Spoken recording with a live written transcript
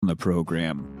the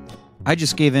program. I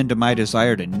just gave in to my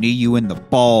desire to knee you in the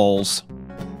balls.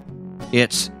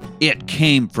 It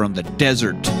came from the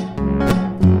desert.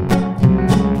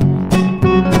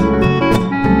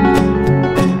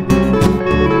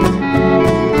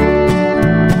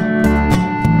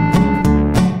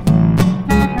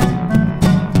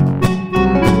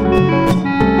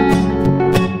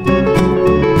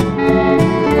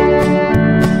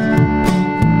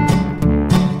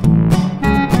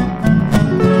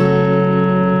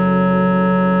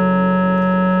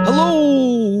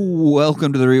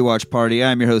 Welcome to the Rewatch Party.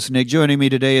 I'm your host, Nick. Joining me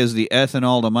today is the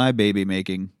ethanol to my baby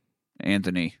making,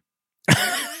 Anthony.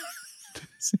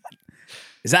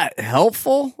 Is that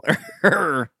helpful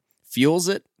or fuels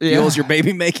it? Yeah. Fuels your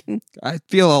baby making? I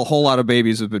feel a whole lot of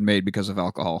babies have been made because of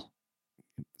alcohol.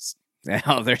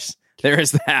 Now there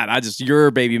is that.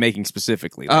 Your baby making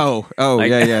specifically.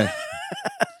 Yeah.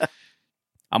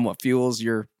 I'm what fuels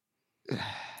your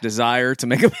desire to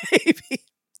make a baby.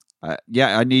 I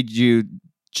need you.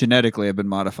 Genetically, I've been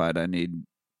modified. I need...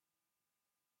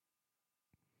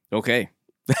 Okay.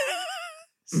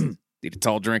 Need a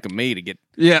tall drink of me to get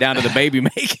down to the baby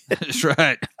making. That's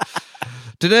right.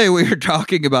 Today we are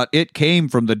talking about It Came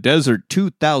from the Desert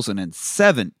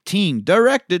 2017,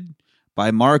 directed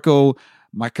by Marco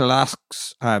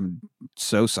Michaelasco. I'm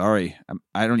so sorry.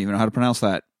 I don't even know how to pronounce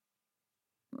that.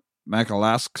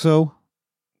 Michaelasco?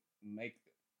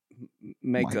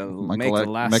 Make a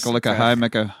hi,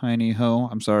 make a hiney ho.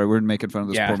 I'm sorry, we're making fun of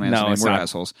this poor man's name. We're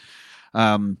assholes.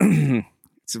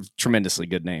 It's a tremendously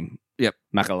good name. Yep.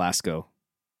 Michaelasco.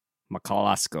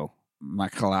 It's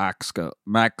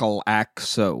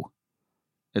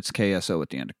KSO at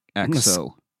the end.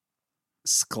 Axo.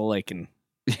 Skalaken.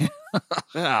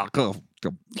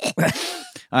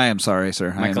 I am sorry,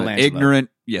 sir. I am an ignorant.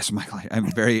 Yes, Michael. I'm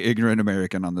a very ignorant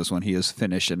American on this one. He is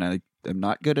Finnish, and I am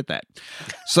not good at that.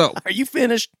 So, are you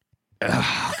finished?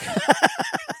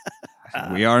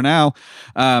 We are now.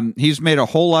 He's made a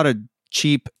whole lot of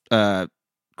cheap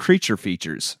creature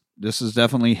features. This is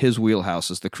definitely his wheelhouse,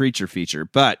 is the creature feature.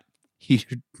 But he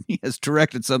has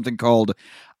directed something called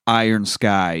Iron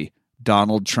Sky.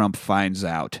 Donald Trump Finds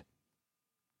Out.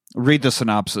 Read the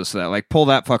synopsis of that. Like, pull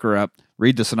that fucker up.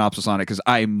 Read the synopsis on it, because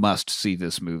I must see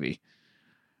this movie.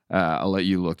 I'll let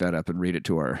you look that up and read it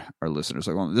to our listeners.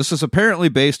 This is apparently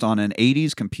based on an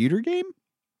 80s computer game.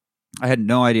 I had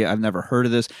no idea. I've never heard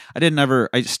of this.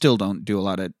 I still don't do a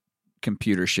lot of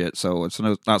computer shit, so it's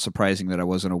not surprising that I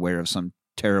wasn't aware of some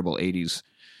terrible 80s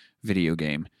video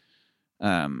game.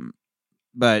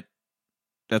 But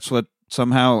that's what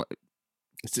somehow...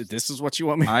 This is what you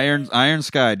want me. Iron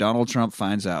Sky. Donald Trump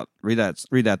Finds Out. Read that.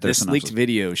 This synopsis. Leaked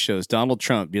video shows Donald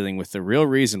Trump dealing with the real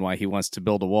reason why he wants to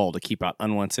build a wall to keep out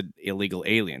unwanted illegal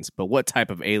aliens. But what type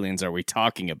of aliens are we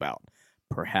talking about?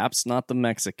 Perhaps not the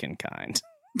Mexican kind.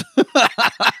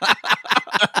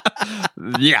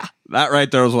 Yeah, that right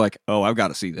there was like, oh, I've got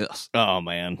to see this. Oh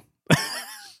man,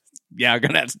 yeah, I'm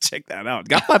gonna have to check that out.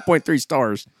 Got 5.3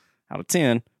 stars out of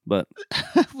 10. But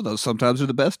well, those sometimes are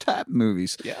the best type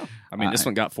movies. Yeah, I mean, this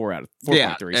one got 4 out of 4.3.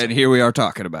 Yeah, and here we are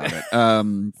talking about it.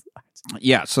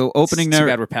 Yeah, so opening there. Too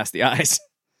bad we're past the eyes.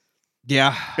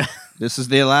 Yeah, this is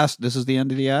the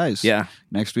end of the eyes. Yeah,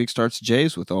 next week starts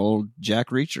Jay's with old Jack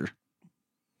Reacher.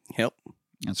 Yep,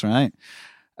 that's right.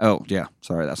 Oh yeah,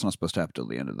 sorry, that's not supposed to happen till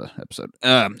the end of the episode.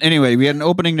 Anyway, we had an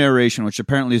opening narration, which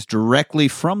apparently is directly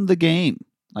from the game,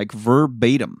 like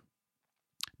verbatim.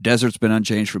 Desert's been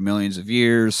unchanged for millions of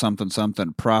years, something,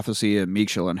 prophecy, and meek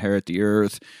shall inherit the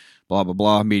earth, blah, blah,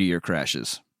 blah, meteor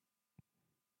crashes.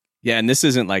 Yeah, and this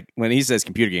isn't like, when he says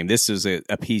computer game, this is a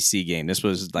PC game. This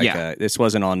was like, this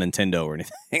wasn't on Nintendo or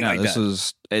anything like that. This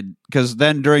was, because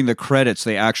then during the credits,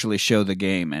 they actually show the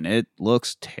game, and it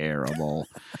looks terrible.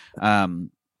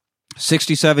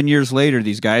 67 years later,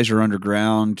 these guys are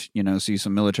underground, see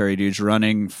some military dudes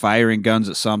running, firing guns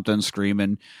at something,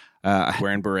 screaming.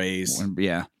 Wearing berets.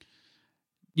 Yeah.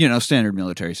 Standard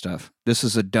military stuff. This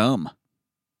is a dumb.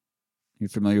 You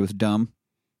familiar with dumb?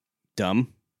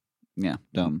 Dumb? Yeah,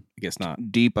 dumb. I guess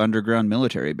not. Deep underground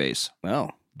military base. Oh.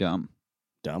 Dumb.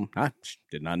 I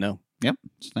did not know. Yep,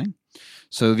 it's a thing.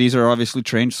 So these are obviously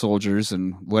trained soldiers,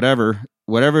 and whatever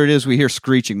it is we hear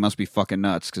screeching must be fucking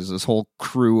nuts, because this whole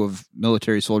crew of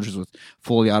military soldiers with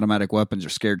fully automatic weapons are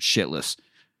scared shitless.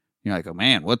 You're like, oh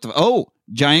man, what the... Oh,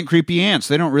 giant creepy ants.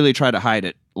 They don't really try to hide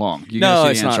it long. You no,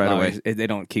 see it's the ants not. Right away. They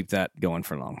don't keep that going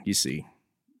for long. You see.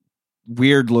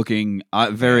 Weird looking,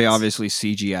 very obviously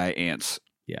CGI ants.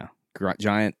 Yeah.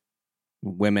 Giant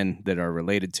women that are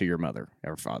related to your mother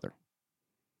or father.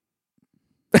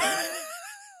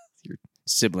 Your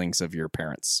siblings of your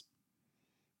parents.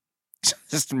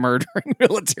 Just murdering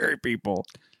military people.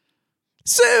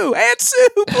 Sue, Aunt Sue,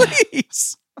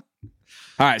 please.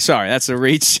 All right, sorry, that's a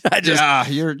reach.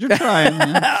 You're trying.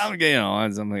 Man. I'm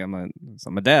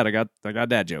a dad. I got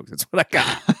dad jokes. That's what I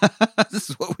got.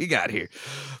 This is what we got here.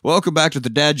 Welcome back to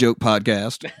the Dad Joke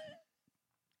Podcast.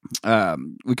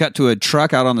 We cut to a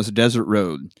truck out on this desert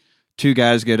road. Two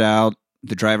guys get out.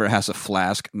 The driver has a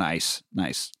flask. Nice.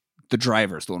 The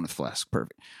driver's the one with flask.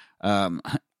 Perfect. Are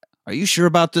you sure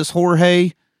about this,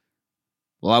 Jorge?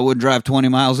 Well, I wouldn't drive 20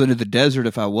 miles into the desert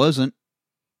if I wasn't.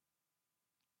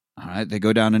 All right, they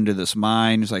go down into this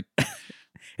mine. It's like,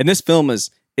 and this film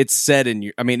it's set in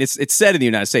the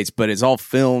United States, but it's all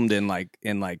filmed in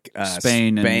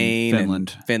Spain and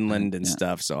Finland and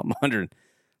stuff. So I'm wondering,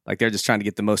 like, they're just trying to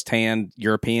get the most tanned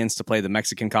Europeans to play the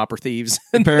Mexican copper thieves.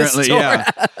 Apparently, yeah.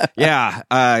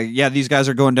 These guys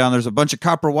are going down. There's a bunch of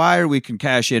copper wire we can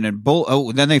cash in, and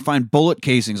then they find bullet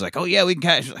casings. Like, oh yeah, we can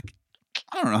cash. Like,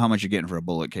 I don't know how much you're getting for a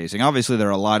bullet casing. Obviously, there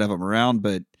are a lot of them around,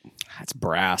 but that's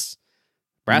brass.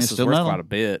 Brass is worth quite a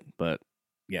bit, but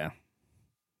yeah.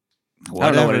 Whatever. I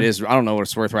don't know what it is. I don't know what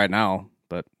it's worth right now,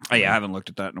 but I haven't looked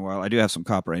at that in a while. I do have some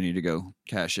copper I need to go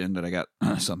cash in that I got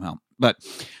somehow. But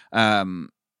he's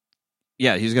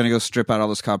going to go strip out all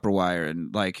this copper wire,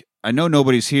 and like, I know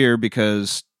nobody's here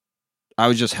because I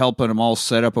was just helping them all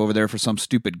set up over there for some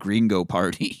stupid gringo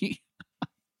party.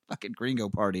 Fucking gringo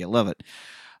party. I love it.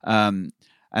 And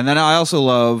then I also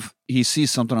love, he sees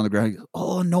something on the ground. He goes,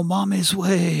 oh, no mama's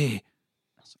way.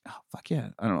 Oh, fuck yeah.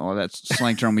 I don't know. That's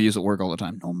slang term we use at work all the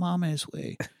time. No mama's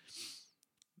way.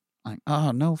 Like, oh,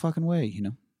 no fucking way, you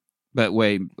know. But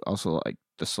way also like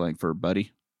the slang for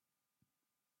buddy.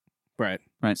 Right.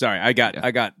 Sorry, I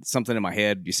got something in my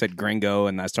head. You said gringo,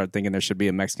 and I started thinking there should be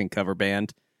a Mexican cover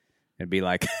band. It'd be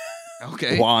like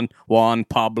okay, Juan,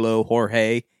 Pablo,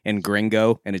 Jorge, and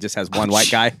Gringo, and it just has one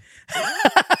white guy.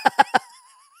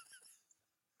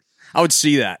 I would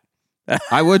see that.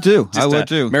 I would too.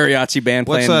 Mariachi band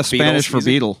playing. What's Spanish for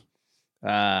beetle?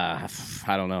 I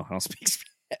don't know. I don't speak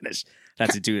Spanish.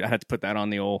 That's it, dude. I have to put that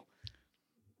on the old.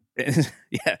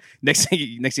 Yeah. Next thing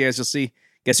you guys will see.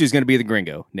 Guess who's going to be the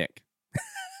Gringo? Nick.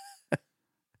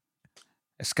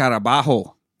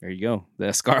 Escarabajo. There you go. The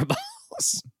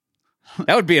Escarabajos.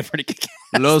 That would be a pretty good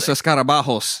cast. Los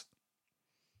Escarabajos.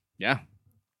 Yeah.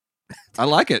 I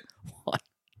like it.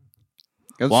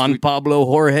 Juan, Pablo,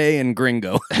 Jorge, and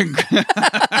Gringo.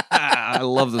 I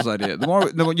love this idea.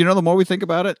 The more we think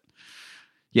about it.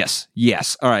 Yes.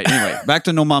 All right. Anyway, back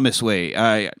to No Mames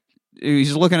Way.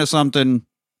 He's looking at something.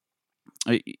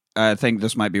 I think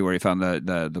this might be where he found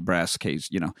the brass case.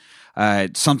 You know,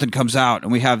 something comes out,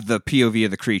 and we have the POV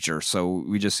of the creature. So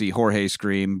we just see Jorge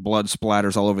scream, blood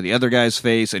splatters all over the other guy's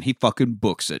face, and he fucking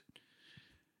books it.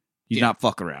 He's not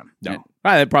fuck around. No.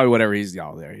 Probably whatever he's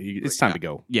all there. It's time to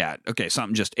go. Yeah. Okay.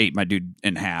 Something just ate my dude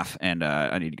in half, and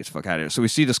I need to get the fuck out of here. So we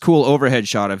see this cool overhead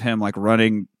shot of him like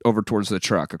running over towards the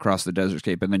truck across the desert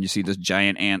scape, and then you see this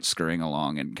giant ant scurrying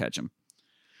along and catch him.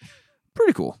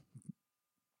 Pretty cool.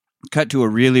 Cut to a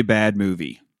really bad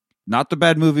movie. Not the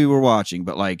bad movie we're watching,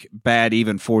 but like bad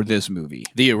even for this movie.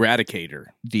 The Eradicator.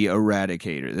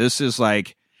 This is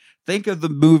like, think of the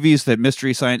movies that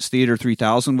Mystery Science Theater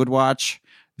 3000 would watch.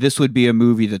 This would be a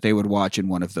movie that they would watch in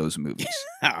one of those movies.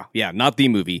 Oh, yeah, not the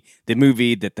movie. The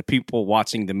movie that the people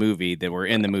watching the movie that were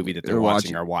in the movie that they're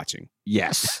watching are watching.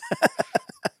 Yes.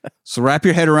 So wrap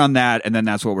your head around that, and then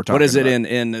that's what we're talking about. What is it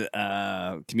in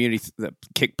Community, the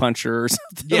Kick Puncher or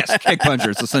something? Yes, Kick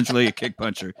Puncher. It's essentially a Kick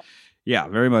Puncher. Yeah,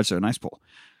 very much so. Nice pull.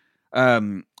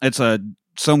 It's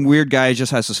some weird guy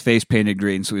just has his face painted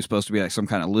green, so he's supposed to be like some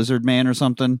kind of lizard man or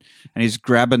something, and he's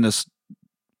grabbing this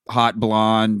hot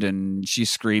blonde, and she's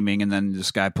screaming, and then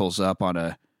this guy pulls up on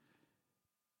a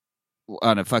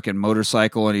fucking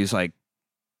motorcycle, and he's like,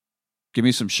 give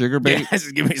me some sugar, baby. Yeah,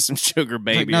 give me some sugar,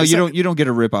 baby. Like, no, you don't get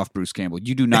to rip off Bruce Campbell.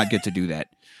 You do not get to do that.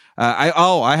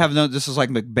 I have no. This is like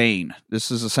McBain.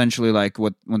 This is essentially like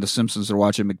when the Simpsons are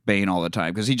watching McBain all the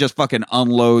time, because he just fucking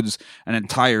unloads an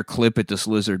entire clip at this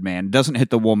lizard man. Doesn't hit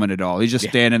the woman at all. He's just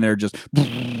standing there, just,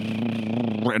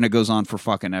 and it goes on for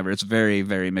fucking ever. It's very,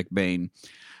 very McBain.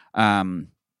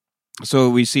 So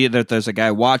we see that there's a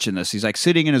guy watching this. He's like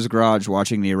sitting in his garage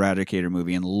watching the Eradicator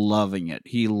movie and loving it.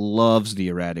 He loves the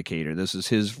Eradicator. This is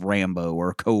his Rambo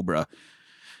or Cobra.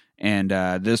 And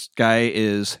this guy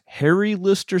is Harry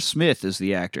Lister Smith is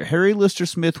the actor. Harry Lister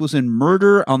Smith was in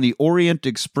Murder on the Orient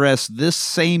Express this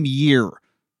same year.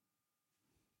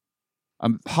 A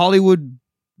Hollywood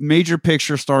major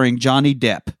picture starring Johnny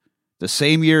Depp. The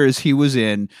same year as he was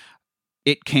in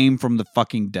It Came from the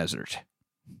Fucking Desert.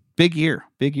 Big year.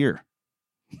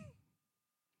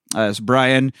 It's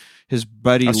Brian, his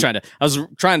buddy. I was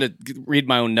trying to read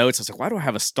my own notes. I was like, why do I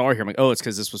have a star here? I'm like, oh, it's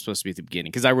because this was supposed to be at the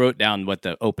beginning. Because I wrote down what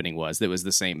the opening was. That was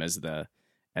the same as the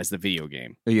video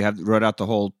game. You wrote out the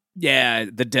whole. Yeah,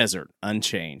 the desert,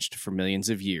 unchanged for millions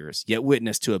of years, yet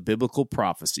witness to a biblical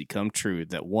prophecy come true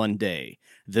that one day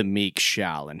the meek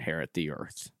shall inherit the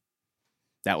earth.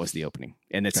 That was the opening.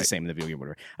 And it's the same in the video game.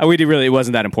 Whatever. It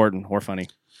wasn't that important or funny.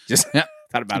 Just thought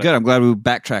about it. Good. I'm glad we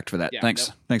backtracked for that. Yeah, Thanks.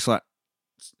 nope. Thanks a lot.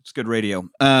 It's good radio.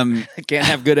 Can't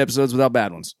have good episodes without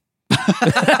bad ones.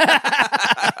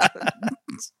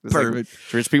 Perfect.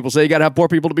 Like, rich people say you got to have poor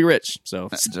people to be rich. So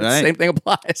right. Same thing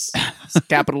applies. It's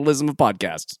capitalism of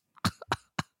podcasts.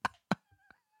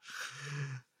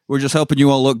 We're just helping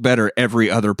you all look better every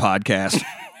other podcast.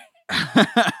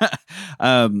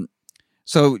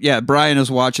 So, yeah, Brian is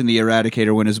watching The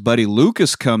Eradicator when his buddy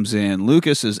Lucas comes in.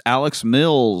 Lucas is Alex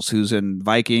Mills, who's in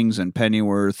Vikings and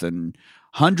Pennyworth and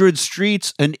 100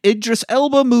 Streets, an Idris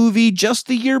Elba movie just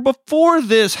the year before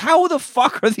this. How the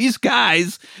fuck are these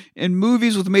guys in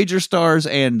movies with major stars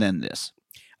and then this?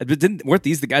 But weren't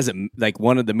these the guys that like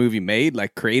wanted the movie made,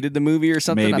 like created the movie or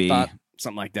something? Maybe. I thought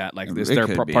something like that. Like this, they're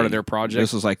part of their project.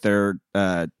 This is like their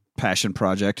passion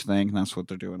project thing. That's what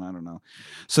they're doing. I don't know.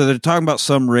 So they're talking about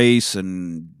some race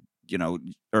and,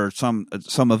 or some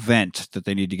event that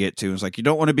they need to get to. It's like, you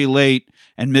don't want to be late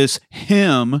and miss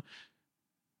him.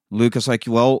 Lucas like,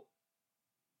 well,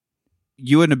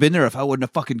 you wouldn't have been there if I wouldn't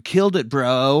have fucking killed it,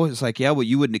 bro. It's like, yeah, well,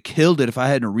 you wouldn't have killed it if I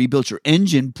hadn't rebuilt your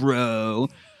engine, bro.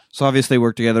 So obviously they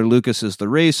work together. Lucas is the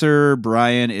racer.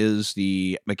 Brian is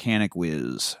the mechanic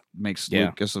whiz. Makes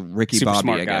Lucas a Ricky Super Bobby,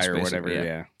 smart I guess, guy or basically.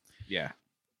 whatever. Yeah.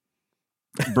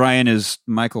 Brian is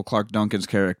Michael Clark Duncan's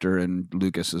character, and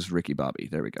Lucas is Ricky Bobby.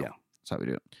 There we go. Yeah. That's how we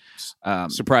do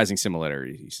it. Surprising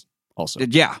similarities also.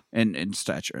 Yeah, and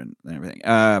stature and everything.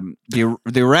 The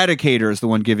Eradicator is the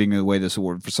one giving away this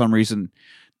award. For some reason,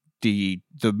 the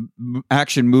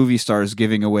action movie star is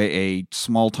giving away a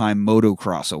small-time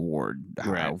motocross award.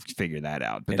 Right. I'll figure that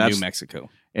out. But In that's New Mexico.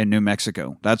 In New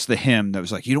Mexico. That's the hymn that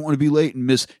was like, you don't want to be late and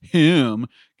miss him.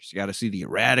 You got to see the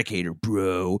Eradicator,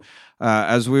 bro.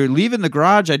 As we were leaving the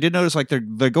garage, I did notice like they're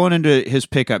going into his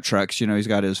pickup trucks. He's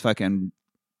got his fucking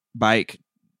bike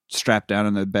strapped down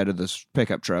in the bed of this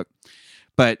pickup truck.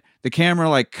 But the camera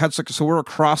like cuts, so we're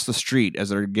across the street as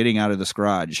they're getting out of this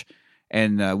garage.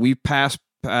 And we pass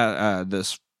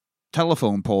this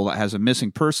telephone pole that has a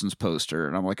missing persons poster.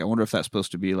 And I'm like, I wonder if that's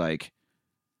supposed to be like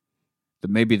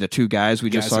maybe the two guys we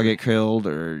just saw get killed,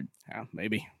 or yeah,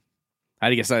 maybe.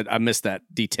 I guess I missed that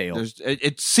detail.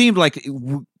 It seemed like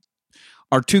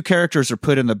our two characters are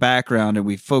put in the background, and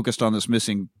we focused on this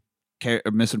missing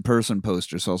person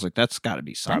poster. So I was like, that's got to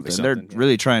be something. They're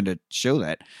really trying to show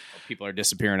that people are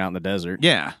disappearing out in the desert.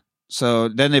 Yeah. So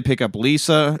then they pick up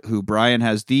Lisa, who Brian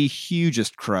has the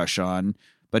hugest crush on,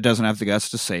 but doesn't have the guts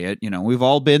to say it. We've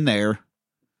all been there.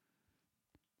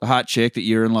 The hot chick that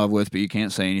you're in love with, but you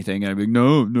can't say anything. And I'd be like,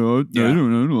 no, yeah. I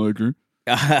don't like her.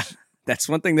 That's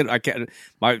one thing that I can't.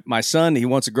 My son, he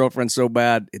wants a girlfriend so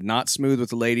bad. Not smooth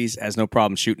with the ladies. Has no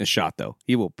problem shooting a shot though.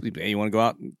 He will. Hey, you want to go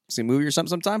out and see a movie or something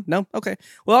sometime? No, okay.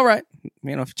 Well, all right. If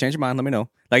you change your mind, let me know.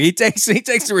 Like he takes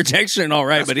the rejection, all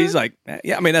right. That's but good. He's like,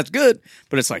 yeah, I mean that's good.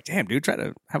 But it's like, damn, dude, try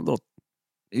to have a little.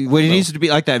 What it needs to be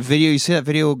like that video. You see that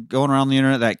video going around the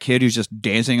internet? That kid who's just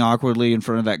dancing awkwardly in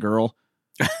front of that girl.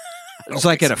 It's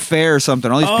like at a fair or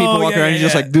something. All these people walking around and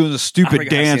just like doing the stupid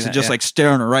dance and just like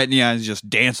staring her right in the eyes, just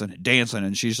dancing and dancing.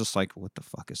 And she's just like, what the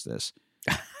fuck is this?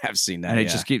 I've seen that. And it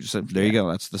just keeps, there you go.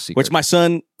 That's the secret. Which my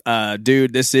son,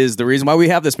 dude, this is the reason why we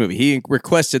have this movie. He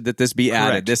requested that this be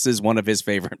added. This is one of his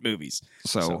favorite movies.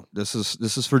 So. This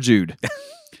is for Jude.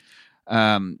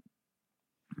 But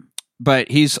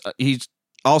he's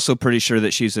also pretty sure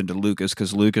that she's into Lucas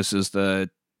because Lucas is the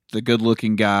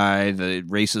good-looking guy that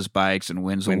races bikes and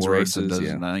wins awards races,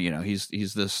 and does,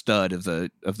 he's the stud of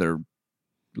their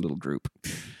little group.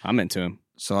 I'm into him.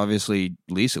 So obviously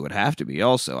Lisa would have to be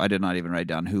also. I did not even write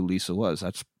down who Lisa was.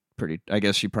 That's pretty. I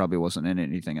guess she probably wasn't in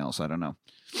anything else. I don't know.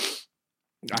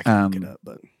 I can look it up,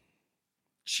 but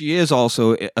she is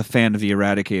also a fan of the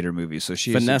Eradicator movie. So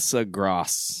she's Vanessa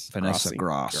Gross. Grasse.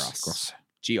 Grasse.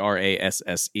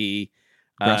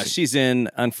 Grasse. She's in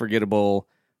Unforgettable.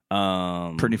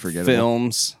 Pretty forgettable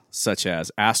films such as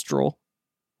Astral,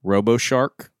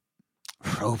 RoboShark.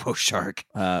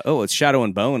 It's Shadow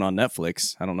and Bone on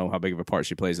Netflix. I don't know how big of a part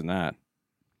she plays in that,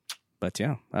 but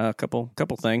yeah, a couple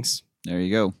things. There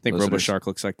you go. I think RoboShark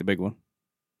looks like the big one.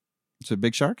 It's a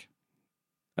big shark.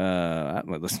 It's a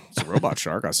robot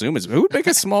shark. I assume who would make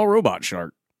a small robot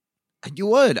shark? You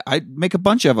would. I'd make a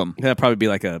bunch of them. That'd probably be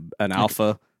like an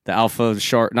alpha alpha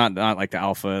shark, not like the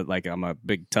alpha, like I'm a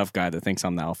big tough guy that thinks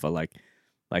I'm the alpha, like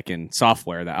in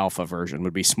software, the alpha version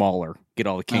would be smaller, get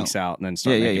all the kinks out, and then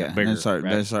start making it bigger. And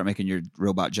then start making your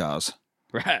robot jaws.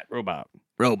 Right, robot.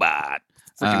 Freaking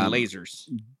lasers.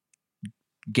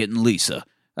 Getting Lisa.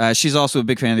 She's also a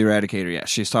big fan of the Eradicator. Yeah,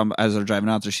 she's talking as they're driving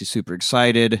out there. She's super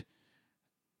excited.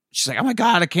 She's like, "Oh my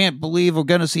god, I can't believe we're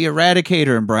gonna see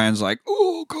Eradicator." And Brian's like,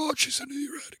 "Oh god, she's into the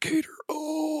Eradicator.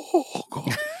 Oh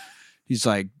god." He's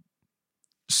like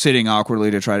sitting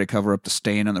awkwardly to try to cover up the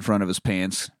stain on the front of his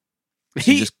pants.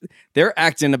 They're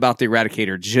acting about the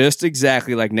Eradicator just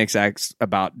exactly like Nick's acts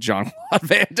about Jean-Claude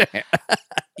Van Damme.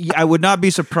 Yeah, I would not be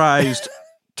surprised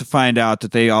to find out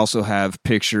that they also have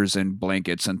pictures and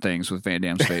blankets and things with Van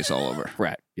Damme's face all over.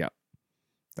 Right. Yeah.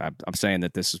 I'm saying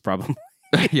that this is probably.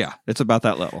 Yeah, it's about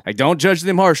that level. I don't judge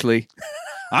them harshly.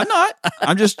 I'm not.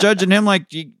 I'm just judging him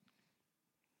like, at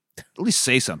least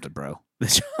say something, bro. The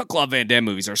Jean-Claude Van Damme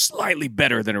movies are slightly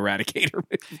better than Eradicator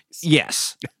movies.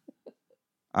 Yes.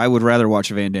 I would rather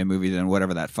watch a Van Damme movie than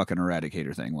whatever that fucking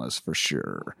Eradicator thing was, for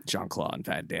sure. Jean-Claude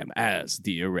Van Damme as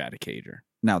the Eradicator.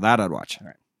 Now that I'd watch. All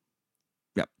right.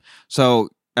 Yep. So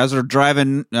as they're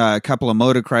driving, a couple of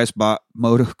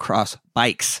motocross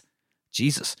bikes,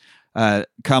 Jesus,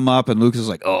 come up, and Lucas is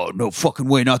like, "Oh, no fucking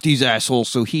way, not these assholes."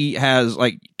 So he has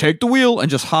like, take the wheel, and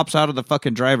just hops out of the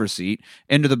fucking driver's seat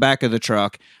into the back of the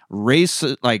truck, ramps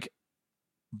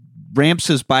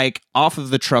his bike off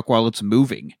of the truck while it's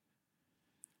moving.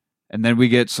 And then we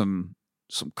get some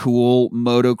cool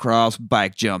motocross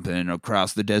bike jumping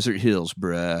across the desert hills,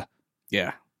 bruh.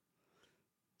 Yeah.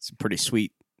 Some pretty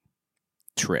sweet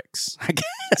tricks, I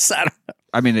guess. I don't know.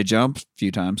 I mean, they jump a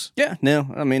few times. Yeah, no.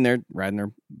 I mean, they're riding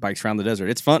their bikes around the desert.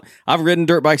 It's fun. I've ridden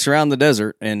dirt bikes around the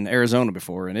desert in Arizona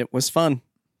before, and it was fun.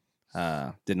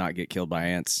 Did not get killed by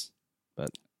ants.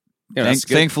 But yeah,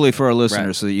 thankfully for our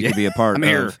listeners, so that you can be a part of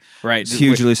here, right?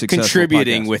 Hugely successful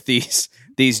contributing podcast. With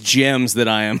these gems that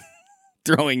I am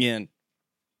throwing in.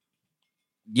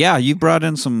 Yeah, you brought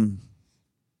in some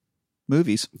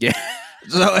movies. Yeah.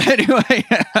 So anyway,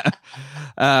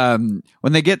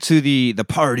 when they get to the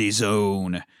party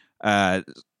zone, the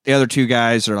other two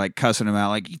guys are like cussing him out,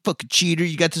 like, "You fucking cheater!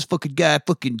 You got this fucking guy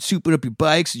fucking souping up your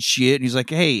bikes and shit." And he's like,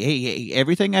 "Hey!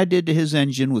 Everything I did to his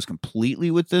engine was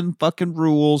completely within fucking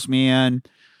rules, man.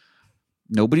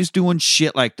 Nobody's doing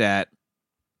shit like that."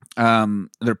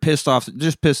 They're pissed off. They're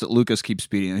just pissed that Lucas keeps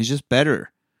speeding. He's just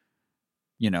better.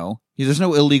 You know, there's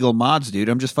no illegal mods, dude.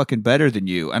 I'm just fucking better than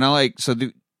you. And I like, so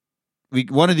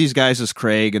one of these guys is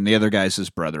Craig, and the other guy's his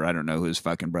brother. I don't know who his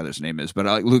fucking brother's name is,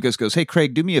 but Lucas goes, "Hey,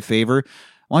 Craig, do me a favor.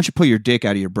 Why don't you pull your dick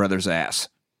out of your brother's ass?"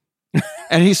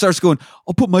 And he starts going,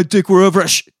 "I'll put my dick wherever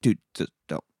dude,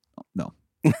 don't, no."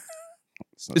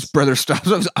 His brother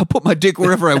stops. "I'll put my dick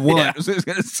wherever I want." Yeah. I was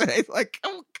going to say, like,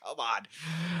 oh, come on.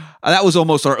 That was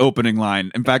almost our opening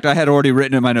line. In fact, I had already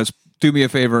written in my notes, "Do me a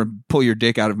favor and pull your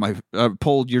dick out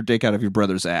of your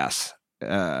brother's ass."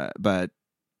 But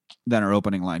then our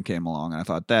opening line came along, and I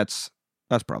thought that's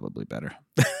probably better.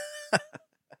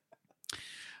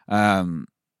 "I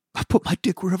put my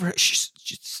dick wherever."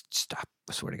 Just stop!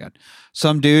 I swear to God,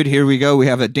 some dude. Here we go. We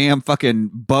have a damn fucking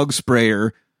bug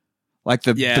sprayer, like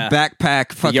the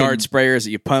backpack fucking yard sprayers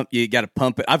that you pump. You got to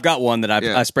pump it. I've got one that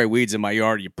I spray weeds in my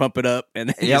yard. You pump it up and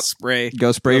then you spray.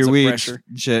 Go spray your weeds.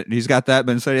 Shit, he's got that,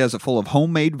 but instead he has it full of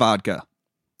homemade vodka.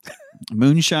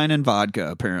 Moonshine and vodka,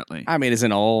 apparently. I mean,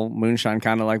 isn't all moonshine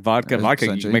kind of like vodka?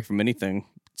 Vodka you can make from anything.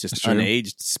 It's just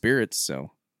unaged spirits,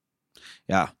 so.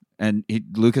 Yeah. And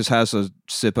Lucas has a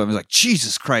sip of it. He's like,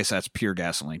 "Jesus Christ, that's pure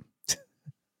gasoline."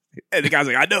 And the guy's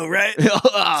like, "I know, right? It's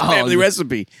a family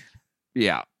recipe."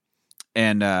 Yeah.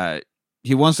 And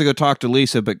he wants to go talk to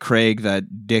Lisa, but Craig,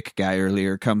 that dick guy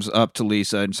earlier, comes up to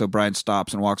Lisa, and so Brian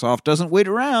stops and walks off, doesn't wait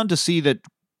around to see that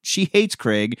she hates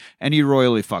Craig, and he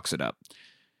royally fucks it up.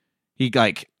 He,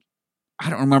 like, I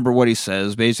don't remember what he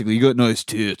says. Basically, "You got nice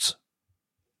tits."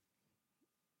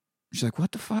 She's like,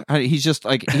 "What the fuck?" He's just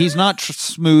like, he's not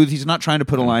smooth. He's not trying to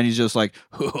put a line. He's just like,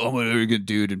 "Oh, I'm an arrogant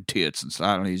dude and tits." And so,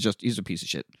 I don't know. He's a piece of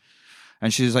shit.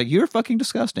 And she's like, "You're fucking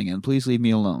disgusting, and please leave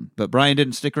me alone." But Brian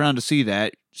didn't stick around to see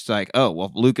that. She's like, "Oh,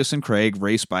 well, Lucas and Craig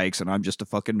race bikes, and I'm just a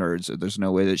fucking nerd, so there's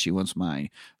no way that she wants my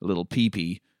little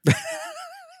pee-pee."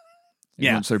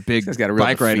 Yeah. Wants their big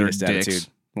bike rider dicks.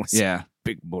 Yeah.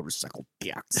 Big motorcycle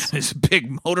dicks. His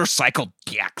big motorcycle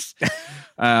dicks.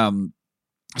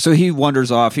 So he wanders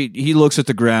off. He looks at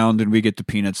the ground, and we get the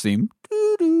Peanuts theme.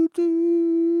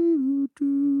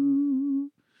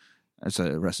 That's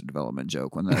a Arrested Development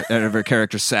joke. When every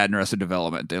character's sad in Arrested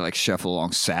Development, they like shuffle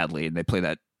along sadly, and they play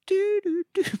that.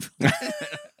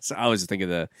 So I was thinking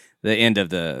the end of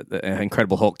the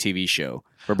Incredible Hulk TV show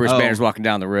where Bruce Oh. Banner's walking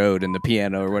down the road and the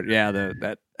piano or what? Yeah,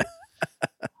 that.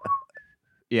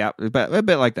 Yeah, a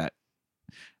bit like that.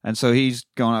 And so he's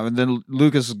going up, and then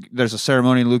Lucas, there's a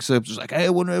ceremony, and Lucas is like, I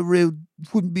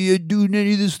wouldn't be doing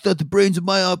any of this without the brains of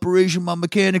my operation, my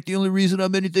mechanic, the only reason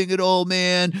I'm anything at all,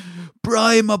 man.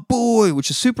 Brian, my boy, which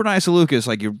is super nice of Lucas.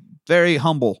 Like, you're very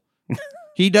humble.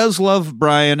 He does love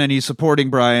Brian, and he's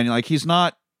supporting Brian. Like, he's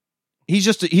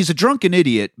a drunken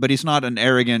idiot, but he's not an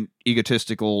arrogant,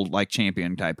 egotistical, like,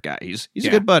 champion type guy. He's a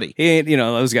good buddy. He ain't,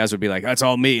 those guys would be like, that's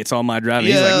all me. It's all my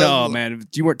driving. He's like, no, man,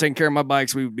 if you weren't taking care of my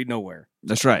bikes, we would be nowhere.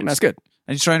 That's right. And that's good.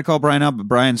 And he's trying to call Brian up, but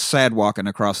Brian's sad walking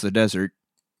across the desert,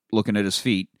 looking at his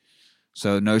feet.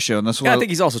 So no show. And that's why I think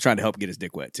he's also trying to help get his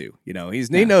dick wet too. He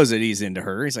knows that he's into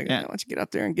her. He's like, why don't you get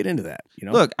out there and get into that?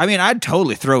 Look, I mean, I'd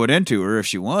totally throw it into her if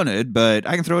she wanted, but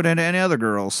I can throw it into any other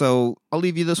girl. So I'll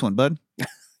leave you this one, bud.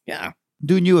 Yeah, I'm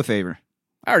doing you a favor.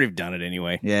 I already have done it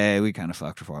anyway. Yeah, we kind of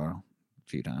fucked for a while, a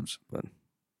few times, but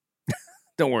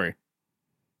don't worry,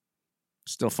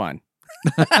 still fine.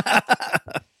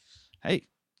 Hey,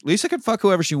 Lisa can fuck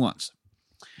whoever she wants.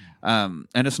 And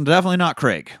it's definitely not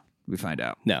Craig, we find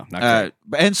out. No, not Craig.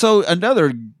 And so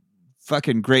another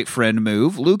fucking great friend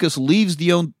move, Lucas leaves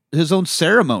his own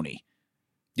ceremony.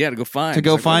 Yeah, to go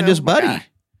find his buddy. Guy.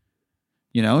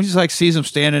 He's like, sees him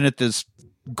standing at this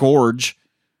gorge,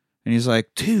 and he's like,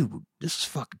 dude, this is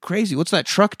fucking crazy. What's that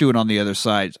truck doing on the other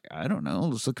side? Like, I don't know.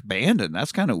 Let's look abandoned.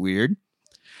 That's kind of weird.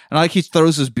 And like, he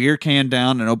throws his beer can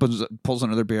down and pulls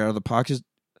another beer out of the pocket.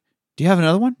 Do you have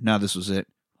another one? No, this was it.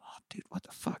 Oh, dude, what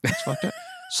the fuck? That's fucked up.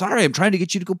 Sorry, I'm trying to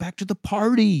get you to go back to the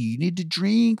party. You need to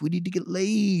drink. We need to get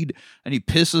laid. And he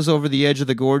pisses over the edge of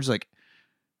the gorge, like,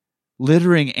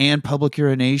 littering and public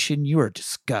urination. You are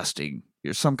disgusting.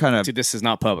 You're some kind of... Dude, this is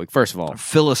not public, first of all.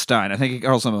 Philistine. I think he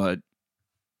calls him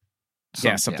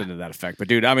something to that effect. But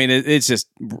dude, I mean, it's just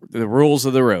the rules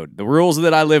of the road. The rules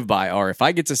that I live by are, if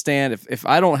I get to stand, if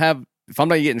I'm not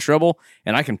getting in trouble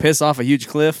and I can piss off a huge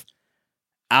cliff,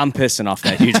 I'm pissing off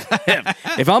that huge cliff.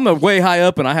 If I'm way high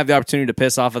up and I have the opportunity to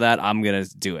piss off of that, I'm gonna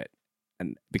do it.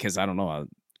 And because I don't know,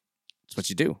 it's what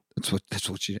you do. That's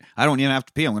what you do. I don't even have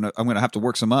to pee. I'm gonna have to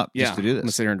work some up just to do this. I'm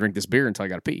gonna sit here and drink this beer until I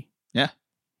gotta pee. Yeah.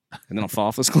 And then I'll fall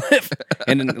off this cliff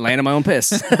and then land in my own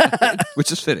piss.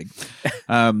 Which is fitting.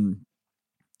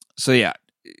 So yeah,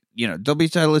 don't be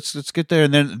tired. Let's get there,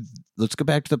 and then let's go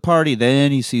back to the party.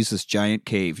 Then he sees this giant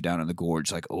cave down in the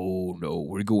gorge. Like, oh no,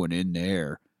 we're going in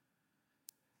there.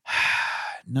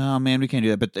 No, man, we can't do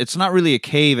that. But it's not really a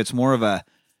cave. It's more of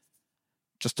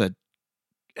just a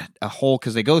hole,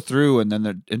 because they go through and then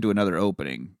they're into another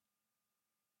opening.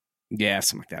 Yeah,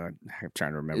 something like that. I'm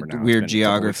trying to remember now. Weird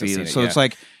geography. So it's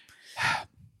like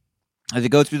they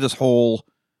go through this hole,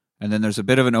 and then there's a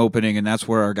bit of an opening, and that's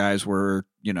where our guys were.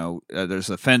 There's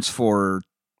a fence for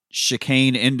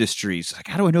Chicane Industries. Like,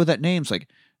 how do I know that name? It's like,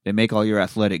 they make all your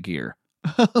athletic gear.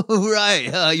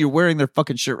 Right. You're wearing their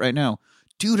fucking shirt right now.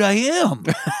 Dude, I am.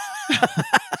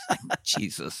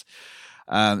 Jesus.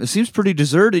 It seems pretty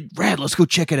deserted. Rad, let's go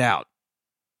check it out.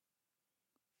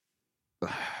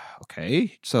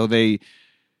 Okay. So they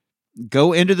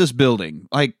go into this building.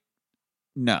 Like,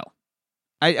 no.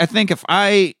 I think if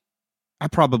I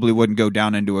probably wouldn't go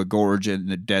down into a gorge in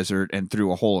the desert and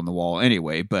through a hole in the wall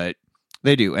anyway, but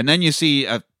they do. And then you see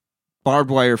a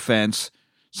barbed wire fence,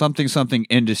 something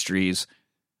Industries.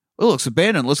 Oh, it looks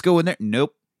abandoned. Let's go in there.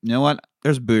 Nope. You know what?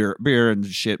 There's beer and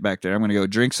shit back there. I'm going to go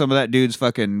drink some of that dude's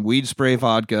fucking weed spray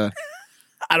vodka.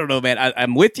 I don't know, man.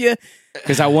 I'm with you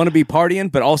because I want to be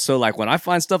partying, but also, like, when I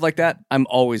find stuff like that, I'm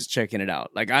always checking it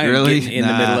out. Like, I am getting in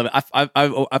the middle of it.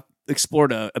 I've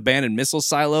explored an abandoned missile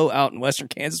silo out in western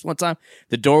Kansas one time.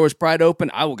 The door was pried open.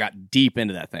 I got deep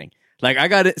into that thing. Like, I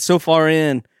got it so far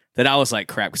in that I was like,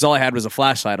 crap, because all I had was a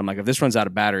flashlight. I'm like, if this runs out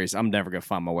of batteries, I'm never going to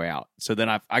find my way out. So then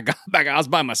I got back. I was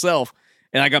by myself,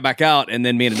 and I got back out, and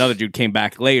then me and another dude came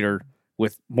back later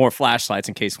with more flashlights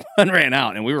in case one ran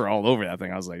out, and we were all over that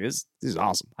thing. I was like, this is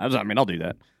awesome. I'll do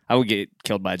that. I would get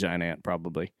killed by a giant ant,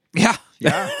 probably. Yeah.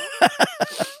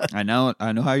 I know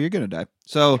how you're going to die.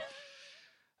 So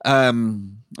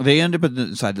they end up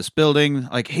inside this building.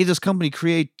 Like, hey, this company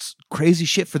creates crazy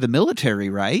shit for the military,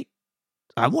 right?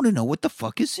 I want to know what the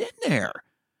fuck is in there.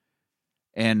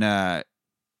 And I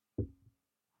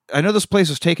know this place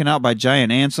was taken out by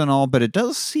giant ants and all, but it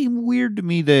does seem weird to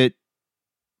me that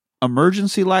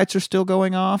emergency lights are still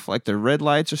going off. Like, the red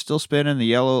lights are still spinning, the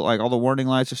yellow, like all the warning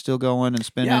lights are still going and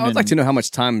spinning. Yeah, I would like to know how much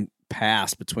time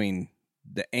passed between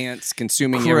the ants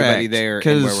consuming everybody there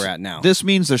and where we're at now. This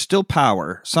means there's still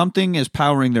power. Something is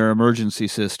powering their emergency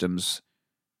systems,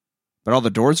 but all the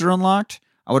doors are unlocked.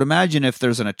 I would imagine if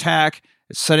there's an attack,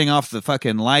 setting off the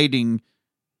fucking lighting.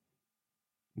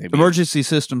 Maybe. Emergency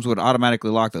systems would automatically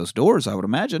lock those doors, I would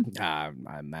imagine. I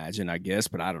imagine, I guess,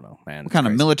 but I don't know, man. What kind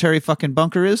of military fucking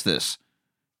bunker is this?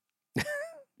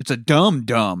 It's a dumb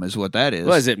is what that is.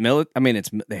 Well, is it I mean,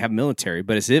 they have military,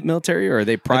 but is it military or are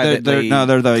they private? They're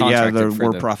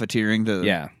we're profiteering.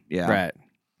 Yeah, right.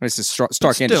 It's just Stark still,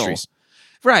 Industries,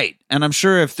 right? And I'm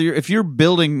sure if you're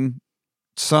building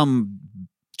some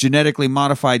genetically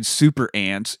modified super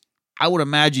ants, I would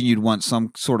imagine you'd want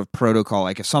some sort of protocol.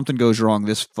 Like if something goes wrong,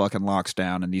 this fucking locks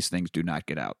down, and these things do not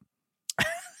get out.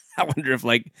 I wonder if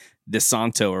like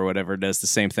DeSanto or whatever does the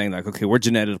same thing. Like, okay, we're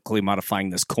genetically modifying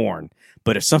this corn,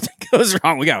 but if something goes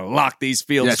wrong, we got to lock these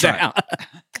fields down. Right.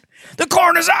 The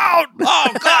corn is out. Oh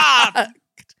God!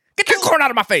 Get the corn out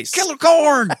of my face. Killer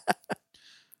corn.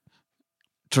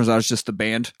 Turns out it's just the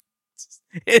band.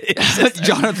 It is.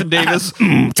 Jonathan Davis.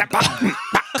 I'm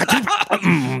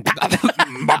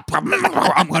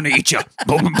going to eat you.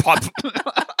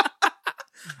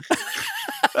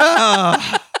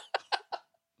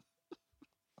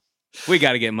 We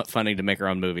got to get funding to make our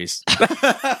own movies.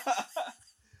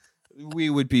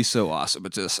 We would be so awesome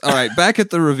at this. All right, back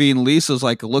at the ravine, Lisa's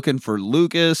like looking for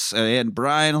Lucas and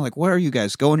Brian. I'm like, where are you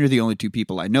guys going? You're the only two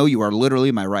people I know. You are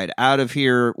literally my ride out of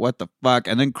here. What the fuck?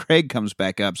 And then Craig comes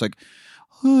back up. It's like,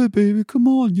 hi, baby, come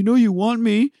on. You know you want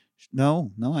me.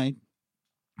 No, I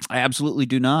absolutely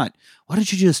do not. Why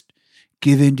don't you just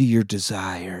give in to your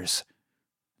desires?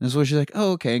 And that's where she's like,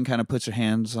 oh, okay, and kind of puts her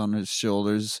hands on his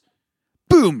shoulders.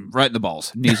 Boom! Right in the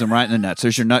balls. Knees him right in the nuts.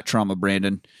 There's your nut trauma,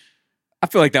 Brandon. I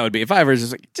feel like that would be, if I ever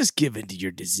just like, just give in to your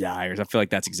desires. I feel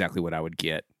like that's exactly what I would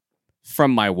get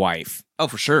from my wife. Oh,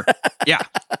 for sure. Yeah.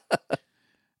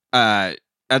 And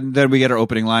then we get our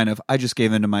opening line of, I just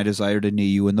gave in to my desire to knee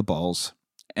you in the balls.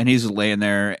 And he's laying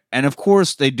there. And of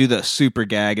course, they do the super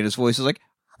gag, and his voice is like,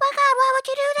 oh my God, why would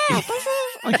you do that?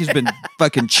 Like he's been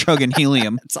fucking chugging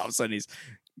helium. It's all of a sudden he's,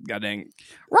 god dang.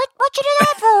 What you do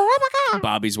that for? Oh my God.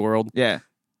 Bobby's World. Yeah.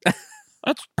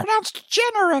 That's pronounced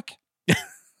generic.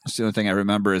 That's the only thing I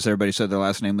remember is everybody said their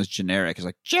last name was generic. It's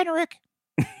like, generic.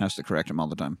 I have to correct him all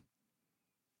the time.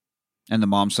 And the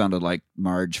mom sounded like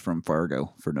Marge from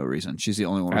Fargo for no reason. She's the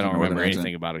only one. I don't remember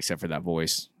anything about it except for that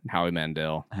voice. Howie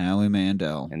Mandel.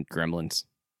 And Gremlins.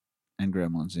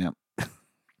 Yep.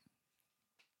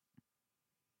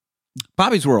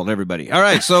 Bobby's World, everybody. All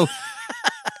right, so,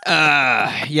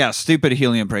 stupid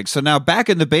helium prank. So now back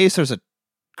in the base, there's a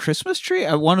Christmas tree.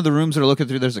 One of the rooms that are looking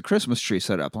through, there's a Christmas tree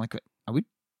set up. I'm like,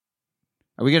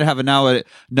 are we going to have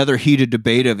another heated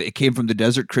debate of it came from the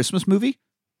Desert Christmas movie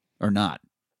or not?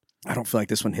 I don't feel like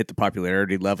this one hit the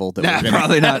popularity level.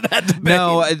 Probably not.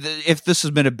 No, if this has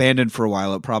been abandoned for a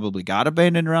while, it probably got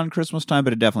abandoned around Christmas time,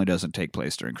 but it definitely doesn't take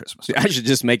place during Christmas time. I should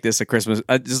just make this a Christmas,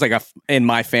 just like in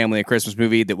my family, a Christmas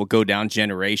movie that will go down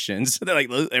generations. They're like,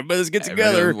 everybody get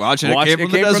together. Watching it came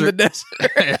from the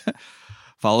desert.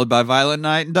 Followed by Violent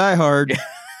Night and Die Hard.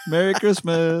 Merry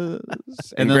Christmas.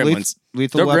 And then Gremlins.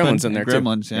 Lethal Weapon. Gremlins in there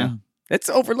Gremlins, too. yeah. It's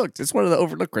overlooked. It's one of the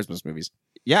overlooked Christmas movies.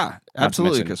 Yeah,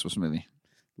 absolutely a Christmas movie.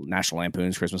 National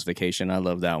Lampoon's Christmas Vacation. I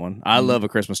love that one. I love A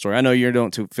Christmas Story. I know you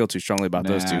don't feel too strongly about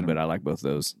those two, but I like both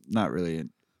those. Not really.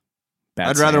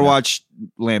 I'd rather watch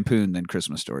Lampoon than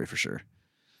Christmas Story for sure.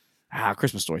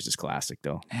 Christmas Story's just classic,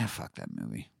 though. Yeah, fuck that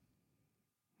movie.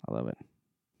 I love it.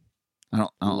 I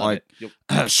don't like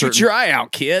it. Shoot your eye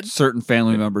out, kid. Certain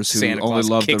family members who Santa only Claus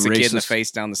love the kicks racist. A kid in the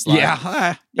face down the slide.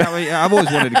 Yeah, I've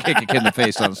always wanted to kick a kid in the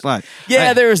face on the slide.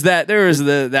 Yeah, there was that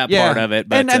part of it,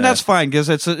 but and that's fine because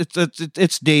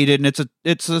it's dated and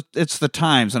it's the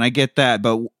times, and I get that.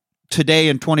 But today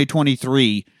in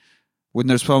 2023, when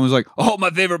there's problems like, oh, my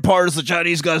favorite part is the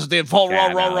Chinese guys, they fall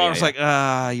raw. It's like,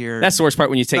 you're. That's the worst part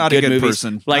when you take good movies,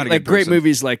 person. like great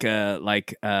movies like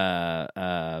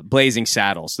Blazing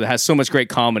Saddles that has so much great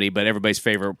comedy, but everybody's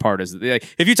favorite part is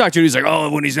if you talk to him, he's like, oh,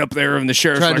 when he's up there in the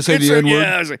sheriff's trying to say the N-word.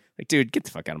 Yeah, I was like, dude, get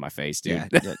the fuck out of my face, dude.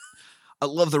 Yeah. I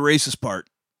love the racist part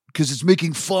because it's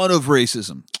making fun of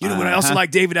racism. You know what? I also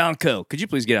like David Allan Coe. Could you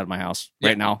please get out of my house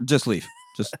right now? Just leave.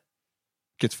 Just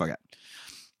get the fuck out.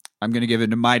 I'm going to give in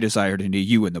to my desire to knee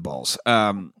you in the balls.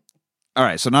 All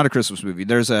right, so not a Christmas movie.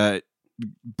 There's a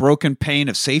broken pane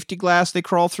of safety glass they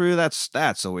crawl through.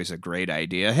 That's always a great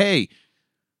idea. Hey,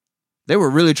 they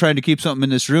were really trying to keep something in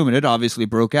this room, and it obviously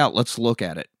broke out. Let's look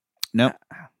at it. Nope.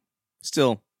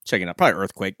 Still checking out. Probably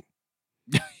earthquake.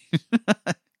 I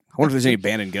wonder if there's any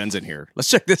abandoned guns in here. Let's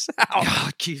check this out. Oh,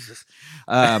 Jesus.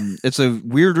 It's a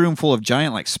weird room full of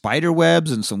giant like spider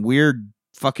webs and some weird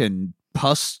fucking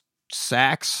pus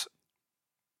sacks.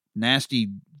 Nasty,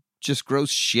 just gross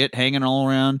shit hanging all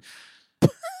around.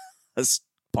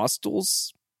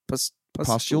 Pustules?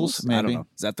 Pustules, I maybe. don't know.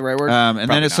 Is that the right word? And then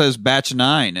Probably it not. says batch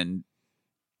 9, and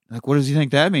like, what does he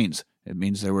think that means? It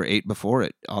means there were 8 before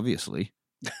it, obviously.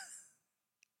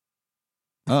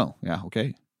 Oh, yeah,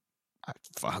 okay.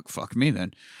 Fuck me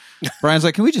then. Brian's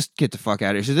like, can we just get the fuck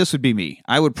out of here? So this would be me.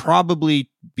 I would probably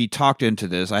be talked into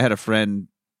this. I had a friend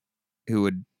who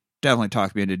would definitely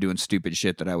talk me into doing stupid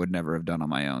shit that I would never have done on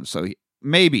my own. So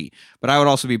maybe, but I would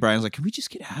also be Brian's like, can we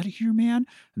just get out of here, man?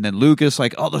 And then Lucas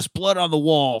like, oh, there's blood on the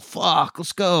wall. Fuck,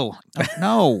 let's go.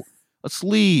 No, let's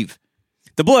leave.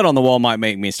 The blood on the wall might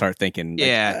make me start thinking. Like,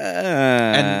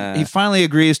 And he finally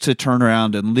agrees to turn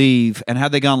around and leave. And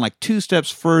had they gone like 2 steps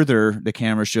further, the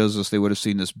camera shows us they would have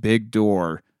seen this big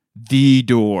door, the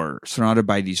door, surrounded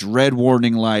by these red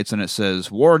warning lights. And it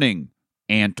says, warning,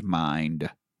 ant mind,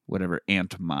 whatever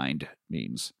ant mind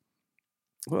means.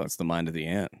 Well, it's the mind of the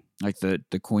ant. Like the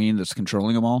queen that's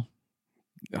controlling them all?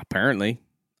 Apparently.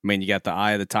 I mean, you got the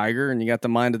eye of the tiger and you got the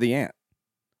mind of the ant.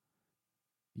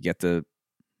 You got the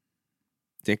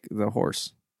dick of the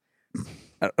horse.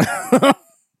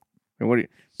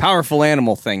 Powerful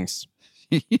animal things.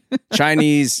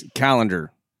 Chinese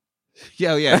calendar.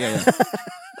 Yeah.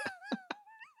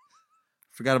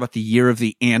 Forgot about the year of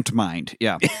the ant mind.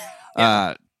 Yeah.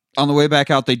 On the way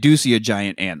back out, they do see a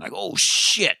giant ant. Like, oh,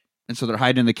 shit. And so they're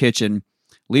hiding in the kitchen.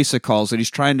 Lisa calls and he's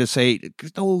trying to say,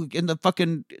 oh, in the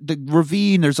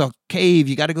ravine, there's a cave.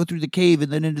 You got to go through the cave and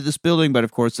then into this building. But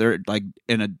of course, they're like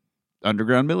in an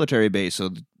underground military base. So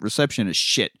the reception is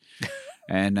shit.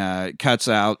 And it cuts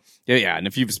out. Yeah. And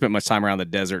if you've spent much time around the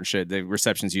desert and shit, the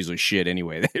reception's usually shit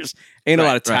anyway. There's ain't a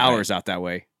lot of towers out that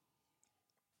way.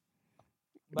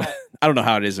 But I don't know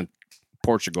how it is in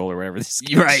Portugal or wherever this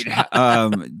is. Right.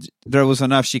 There was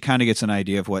enough. She kind of gets an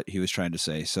idea of what he was trying to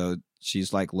say. So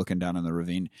she's like looking down in the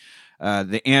ravine.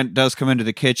 The ant does come into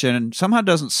the kitchen and somehow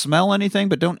doesn't smell anything,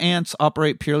 but don't ants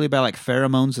operate purely by like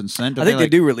pheromones and scent? I think they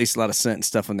do release a lot of scent and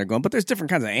stuff when they're going, but there's different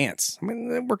kinds of ants. I mean,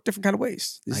 they work different kind of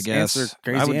ways. I guess. Ants are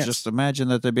crazy I would ants. just imagine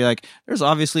that they'd be like, there's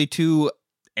obviously 2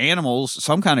 animals,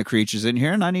 some kind of creatures in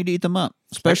here, and I need to eat them up.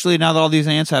 Especially now that all these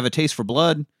ants have a taste for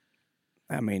blood.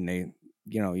 I mean,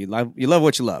 you love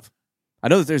what you love. I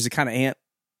know that there's a kind of ant,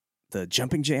 the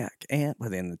jumping jack ant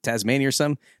within Tasmania or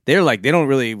something. They're like, they don't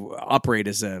really operate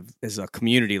as a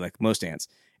community like most ants.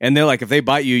 And they're like, if they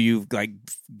bite you, you like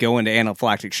go into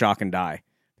anaphylactic shock and die.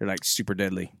 They're like super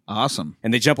deadly. Awesome.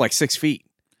 And they jump like 6 feet.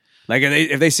 Like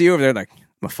if they see you over there, like, I'm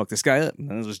gonna fuck this guy up. And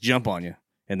they'll just jump on you.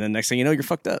 And then next thing you know, you're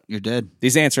fucked up. You're dead.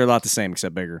 These ants are a lot the same,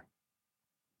 except bigger.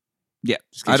 Yeah.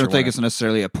 I don't think it's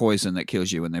necessarily a poison that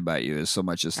kills you when they bite you as so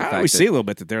much as the fact always see a little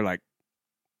bit that they're like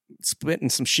spitting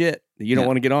some shit that you don't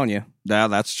want to get on you. Yeah,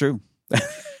 that's true.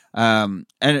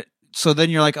 So then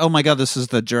you're like, oh my God, this is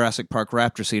the Jurassic Park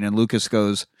raptor scene. And Lucas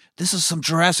goes, this is some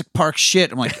Jurassic Park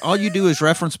shit. I'm like, all you do is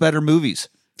reference better movies.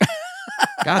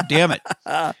 God damn it.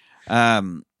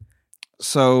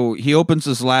 So he opens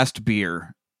his last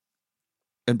beer.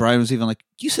 And Brian was even like,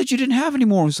 you said you didn't have any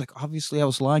more. He's like, obviously I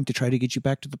was lying to try to get you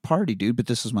back to the party, dude. But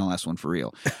this is my last one for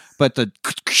real. But the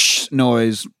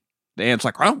noise, the ant's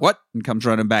like, oh, what? And comes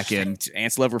running back in.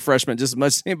 Ants love refreshment just as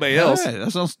much as anybody else. Yeah,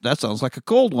 that sounds like a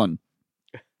cold one.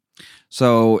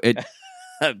 So it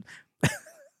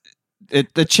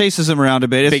chases him around a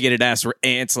bit. Bigoted ass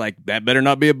ants like, that better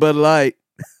not be a Bud Light.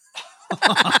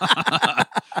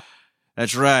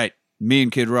 That's right. Me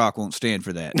and Kid Rock won't stand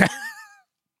for that.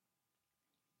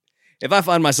 If I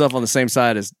find myself on the same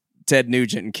side as Ted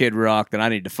Nugent and Kid Rock, then I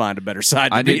need to find a better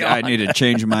side to be on. I need to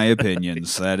change my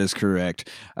opinions. That is correct.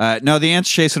 No, the ant's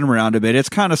chasing him around a bit. It's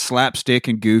kind of slapstick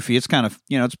and goofy. It's kind of,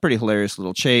 it's a pretty hilarious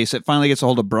little chase. It finally gets a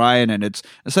hold of Brian, and it's,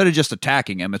 instead of just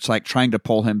attacking him, it's like trying to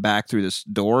pull him back through this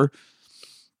door.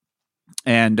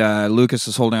 And Lucas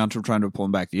is holding on to him, trying to pull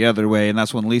him back the other way. And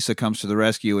that's when Lisa comes to the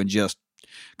rescue and just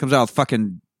comes out with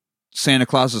fucking Santa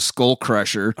Claus's skull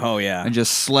crusher. Oh, yeah. And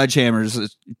just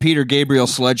sledgehammers. Peter Gabriel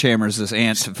sledgehammers this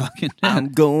ant to fucking.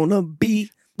 I'm gonna be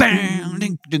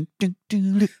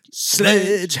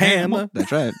sledgehammer.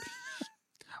 That's right.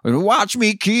 Watch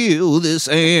me kill this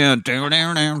ant. Pow!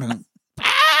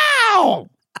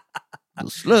 The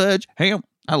sledgehammer.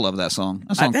 I love that song.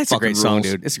 That's a great song,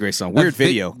 dude. It's a great song. Weird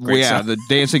video. Great song. The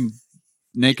dancing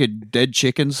naked dead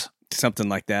chickens. Something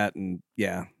like that. And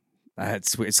yeah.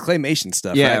 It's claymation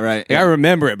stuff. Yeah, right. Yeah. I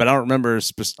remember it, but I don't remember.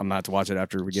 I'm not to watch it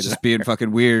after we get just being fucking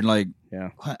weird. Like, yeah,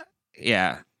 what?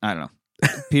 Yeah. I don't know.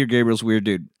 Peter Gabriel's weird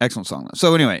dude. Excellent song though.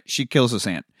 So anyway, she kills this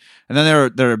ant, and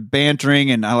then they're bantering,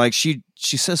 and I like she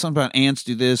says something about ants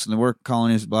do this, and the work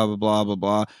colonies, blah blah blah blah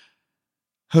blah.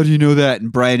 How do you know that?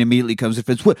 And Brian immediately comes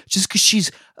in. What? Just because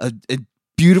she's a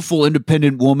beautiful,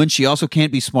 independent woman. She also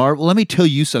can't be smart. Well, let me tell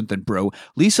you something, bro.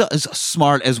 Lisa is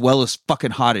smart as well as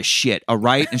fucking hot as shit. All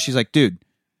right. And she's like, dude,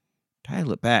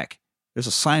 dial it back. There's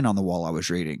a sign on the wall I was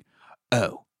reading.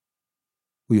 Oh,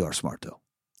 we are smart though.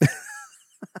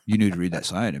 You need to read that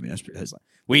sign. I mean, that's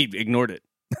we ignored it.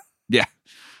 Yeah.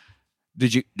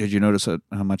 Did you notice how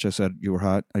much I said you were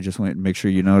hot? I just went and make sure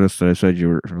you noticed that I said you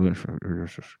were.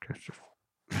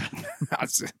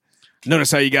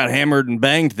 Notice how you got hammered and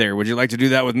banged there. Would you like to do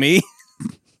that with me?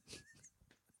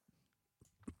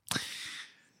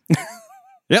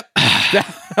 Yep.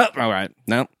 All right.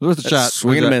 No. It was a shot.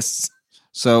 Swing and a miss.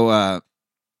 So,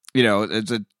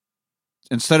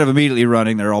 instead of immediately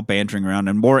running, they're all bantering around,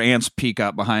 and more ants peek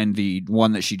up behind the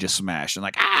one that she just smashed. And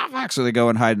like, fuck. So they go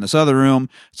and hide in this other room.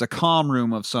 It's a comm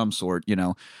room of some sort,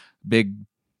 big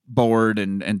board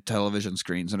and television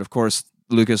screens. And of course,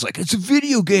 Lucas like, it's a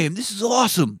video game. This is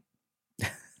awesome.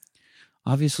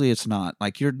 Obviously, it's not.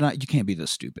 Like, you can't be this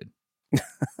stupid.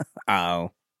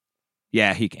 Oh.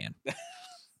 Yeah, he can.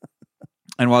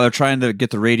 And while they're trying to get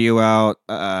the radio out,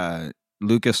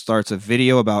 Lucas starts a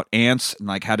video about ants and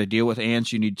like how to deal with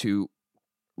ants. You need to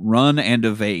run and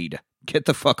evade. Get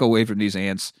the fuck away from these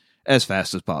ants as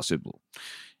fast as possible.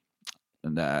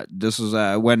 And this is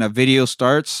when a video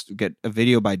starts. We get a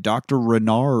video by Dr.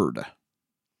 Renard.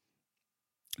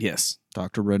 Yes.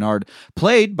 Dr. Renard,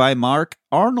 played by Mark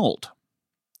Arnold.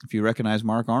 If you recognize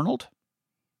Mark Arnold.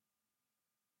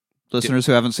 Listeners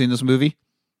who haven't seen this movie.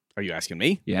 Are you asking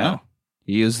me? Yeah. Oh.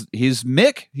 He's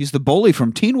Mick. He's the bully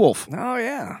from Teen Wolf. Oh,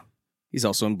 yeah. He's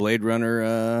also in Blade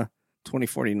Runner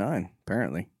 2049,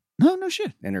 apparently. No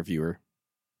shit. Interviewer.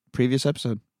 Previous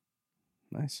episode.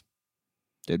 Nice.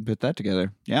 Didn't put that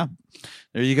together. Yeah.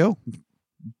 There you go.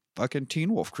 Fucking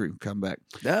Teen Wolf crew come back.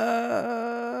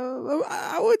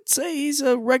 I would say he's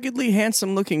a ruggedly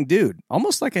handsome-looking dude.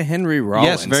 Almost like a Henry Rollins.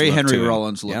 Yes, very Henry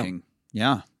Rollins looking.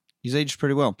 Yeah. He's aged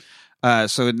pretty well.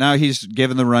 So now he's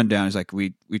given the rundown. He's like,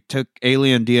 we took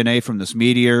alien DNA from this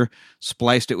meteor,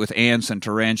 spliced it with ants and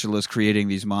tarantulas, creating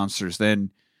these monsters.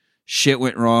 Then shit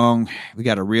went wrong. We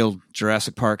got a real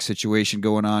Jurassic Park situation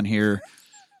going on here.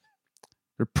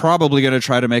 They're probably going to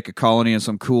try to make a colony in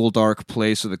some cool, dark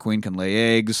place so the queen can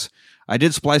lay eggs. I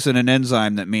did splice in an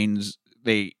enzyme that means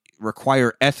they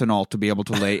require ethanol to be able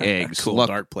to lay eggs. Cool,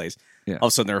 dark place. Yeah. All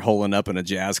of a sudden, they're holing up in a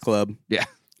jazz club. Yeah.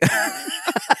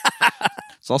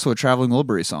 It's also a Traveling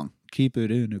Wilbury song. Keep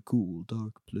it in a cool,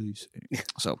 dark place.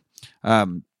 So,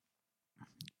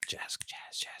 jazz.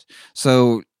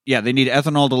 So, yeah, they need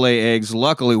ethanol to lay eggs.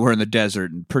 Luckily, we're in the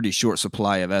desert and pretty short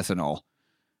supply of ethanol.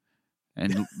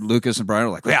 And Lucas and Brian are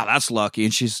like, yeah, that's lucky.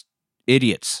 And she's,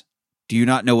 idiots. Do you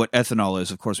not know what ethanol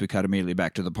is? Of course, we cut immediately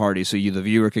back to the party. So you, the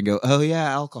viewer, can go, oh, yeah,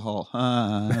 alcohol.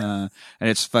 And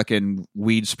it's fucking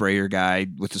weed sprayer guy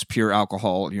with this pure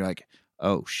alcohol. And you're like,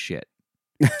 oh, shit.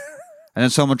 And then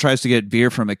someone tries to get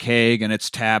beer from a keg and it's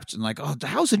tapped and like, oh,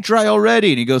 how's it dry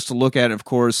already? And he goes to look at it. Of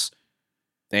course,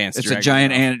 it's a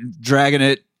giant ant dragging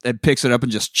it and picks it up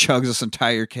and just chugs this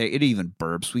entire keg. It even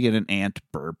burps. We get an ant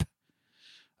burp.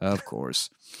 Of course.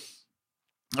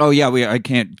 Oh yeah, I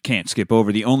can't skip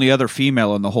over the only other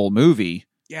female in the whole movie.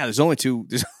 Yeah, there's only two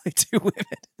women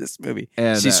in this movie.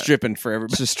 And she's stripping for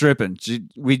everybody. She's stripping.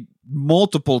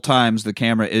 Multiple times the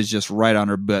camera is just right on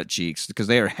her butt cheeks because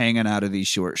they are hanging out of these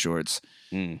short shorts.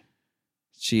 Mm.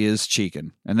 She is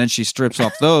cheeking. And then she strips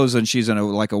off those and she's in a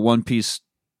one-piece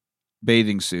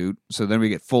bathing suit. So then we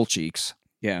get full cheeks.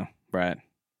 Yeah, right.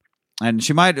 And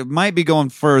she might be going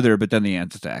further, but then the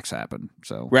ant attacks happen.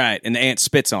 So right, and the ant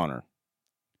spits on her.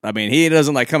 I mean, he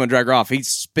doesn't come and drag her off. He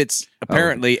spits.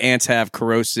 Apparently, ants have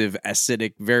corrosive,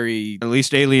 acidic, at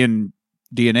least alien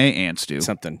DNA ants do.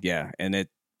 Something, yeah. And it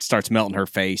starts melting her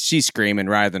face. She's screaming,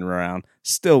 writhing around.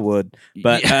 Still would,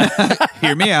 but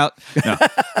hear me out. No.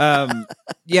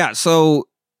 Yeah. So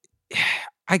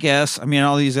I guess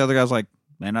all these other guys like,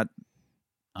 man,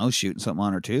 I was shooting something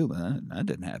on her too, but that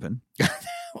didn't happen. That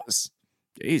was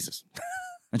Jesus.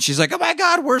 And she's like, oh my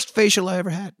God, worst facial I ever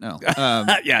had. No.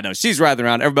 Yeah, no, she's writhing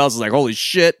around. Everybody else is like, holy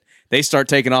shit. They start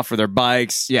taking off for their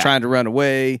bikes, trying to run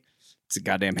away. It's a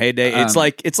goddamn heyday.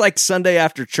 It's like Sunday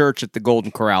after church at the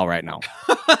Golden Corral right now.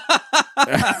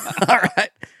 All right.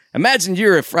 Imagine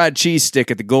you're a fried cheese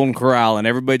stick at the Golden Corral and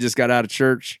everybody just got out of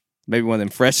church. Maybe one of them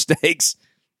fresh steaks.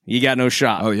 You got no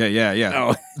shot. Oh, yeah.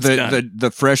 Oh,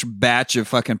 the fresh batch of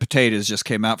fucking potatoes just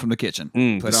came out from the kitchen.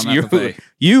 Put on that buffet.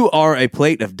 You are a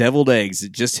plate of deviled eggs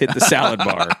that just hit the salad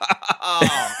bar.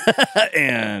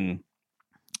 And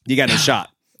you got no shot.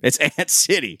 It's Ant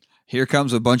City. Here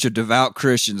comes a bunch of devout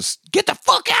Christians. Get the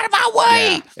fuck out of my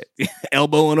way! Yeah.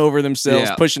 Elbowing over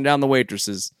themselves, pushing down the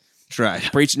waitresses. That's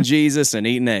right. Preaching Jesus and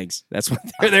eating eggs. That's what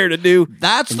they're there to do.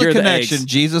 That's And the you're the connection. eggs.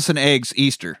 Jesus and eggs,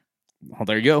 Easter. Well,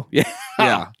 there you go. Yeah.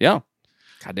 Yeah. Yeah.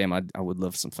 God damn, I would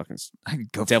love some fucking I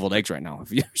could go deviled eggs right now.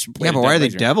 If you should play Yeah, the but why are they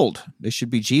eggs right- deviled? They should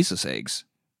be Jesus eggs.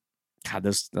 God,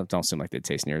 those don't seem like they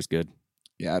taste near as good.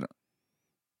 Yeah, I don't.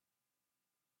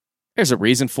 There's a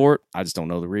reason for it. I just don't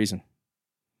know the reason.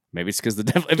 Maybe it's because the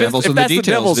devil. If Devil's if in the that's details,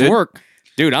 the devil's dude. work,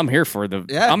 dude, I'm here for the.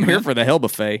 Yeah, I'm here man. for the hell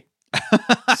buffet.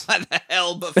 The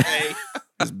hell buffet.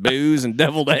 There's booze and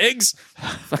deviled eggs.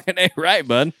 Fucking A right,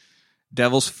 bud.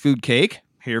 Devil's food cake.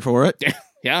 Here for it.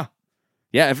 Yeah,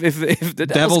 yeah. If the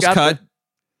Devil's got cut.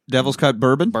 Devil's cut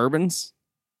bourbon. the bourbons,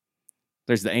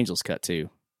 there's the angel's cut too.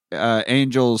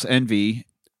 Angel's envy.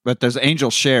 But there's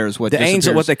angel shares. What The angel,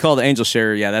 disappears. what they call the angel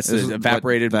share, yeah, that's This is the what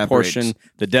evaporated evaporates. portion.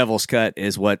 The devil's cut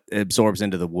is what absorbs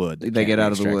into the wood. They Can't get be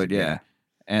out of the wood, extracted, yeah.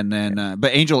 And then,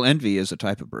 but angel envy is a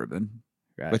type of bourbon,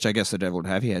 Right. which I guess the devil would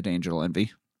have. He had angel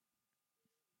envy,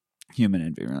 human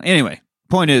envy. Really. Anyway,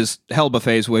 point is, Hell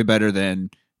Buffet is way better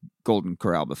than Golden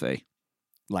Corral Buffet.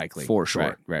 likely for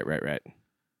sure. Right.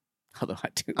 Although I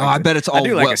do, Oh, I bet it's all. I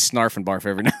do like a snarf and barf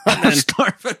every now and then.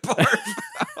 Snarf and barf.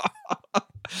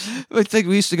 I think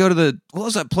we used to go to what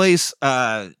was that place?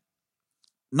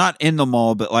 Not in the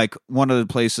mall, but like one of the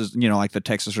places, like the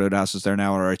Texas Roadhouse is there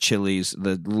now, or a Chili's,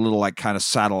 the little like kind of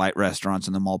satellite restaurants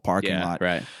in the mall parking lot.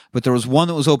 Right. But there was one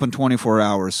that was open 24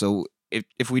 hours. So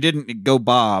if we didn't go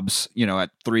Bob's, at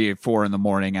 3 or 4 in the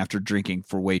morning after drinking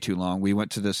for way too long, we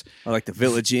went to this. Or like the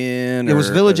Village Inn. It was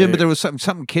Village Inn, but there was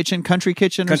something kitchen, country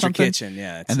kitchen or Country something. Kitchen,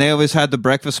 yeah. And they always had the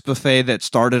breakfast buffet that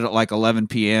started at like 11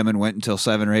 p.m. and went until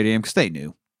 7 or 8 a.m. because they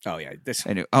knew. Oh, yeah.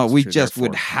 They knew. Oh, we That's just what they're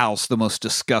would for. house the most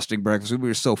disgusting breakfast. We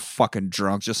were so fucking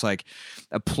drunk, just like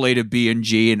a plate of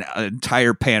B&G and an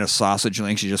entire pan of sausage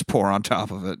links you just pour on top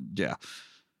of it. Yeah.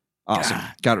 Awesome.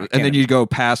 Got it. And then you go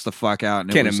pass the fuck out. And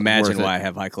Can't it was imagine worth why I it.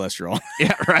 have high cholesterol.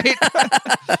 Yeah, right?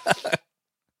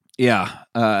 Yeah.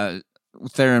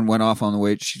 Theron went off on the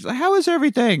way. She's like, how is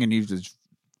everything? And he was just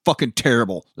fucking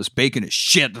terrible. This bacon is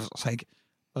shit. I was like,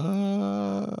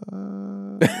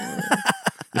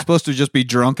 you're supposed to just be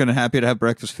drunk and happy to have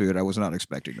breakfast food. I was not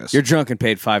expecting this. You're drunk and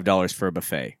paid $5 for a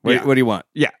buffet. What, Yeah. what do you want?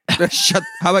 Yeah.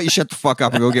 How about you shut the fuck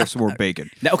up and go get some more bacon?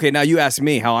 Now you ask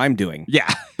me how I'm doing.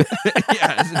 Yeah.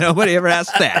 Yeah. Nobody ever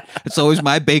asks that. It's always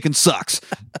my bacon sucks.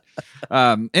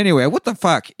 Anyway, what the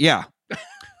fuck? Yeah.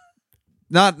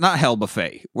 Not Hell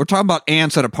Buffet. We're talking about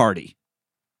ants at a party.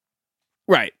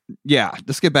 Right. Yeah.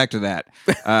 Let's get back to that.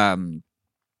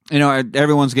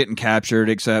 Everyone's getting captured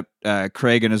except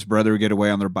Craig and his brother get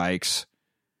away on their bikes.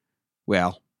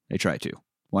 Well, they try to.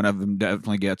 One of them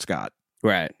definitely gets got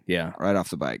Right. Yeah. right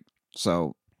off the bike.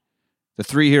 So the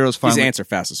 3 heroes These finally... ants are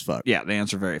fast as fuck. Yeah, they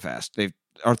answer very fast.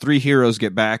 Our 3 heroes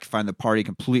get back, find the party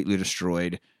completely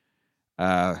destroyed.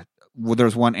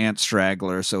 There's one ant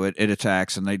straggler, so it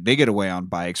attacks, and they get away on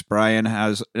bikes. Brian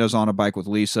is on a bike with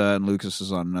Lisa, and Lucas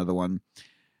is on another one.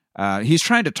 He's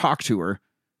trying to talk to her.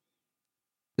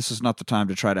 This is not the time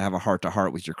to try to have a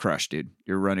heart-to-heart with your crush, dude.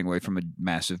 You're running away from a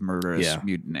massive murderous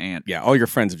mutant ant. Yeah. All your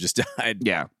friends have just died.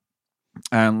 Yeah.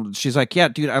 She's like, yeah,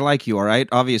 dude, I like you, all right?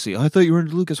 Obviously. I thought you were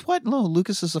into Lucas. What? No,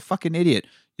 Lucas is a fucking idiot.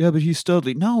 Yeah, but he's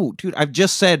studly. No, dude, I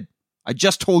just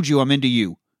told you I'm into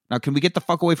you. Now, can we get the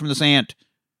fuck away from this ant?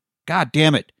 God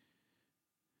damn it.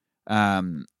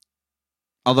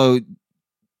 Although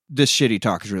this shitty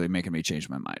talk is really making me change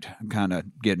my mind. I'm kind of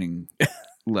getting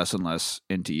less and less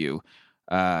into you.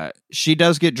 She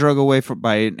does get drug away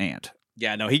by an ant.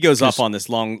 Yeah, no, he goes off on this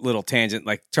long little tangent,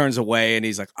 like turns away and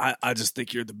he's like, I just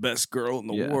think you're the best girl in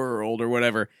the world or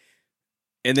whatever.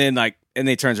 And then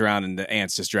he turns around and the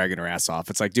ant's just dragging her ass off.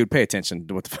 It's like, dude, pay attention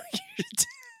to what the fuck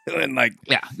you're doing. Like,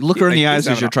 Look her in the eyes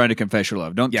he's as you're trying to confess your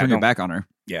love. Don't turn your back on her.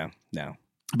 Yeah, no.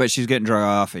 But she's getting drug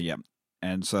off.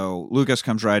 And so Lucas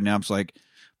comes riding up. It's like,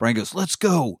 Brian goes, let's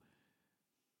go.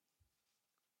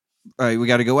 All right, we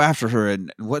got to go after her.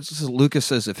 And Lucas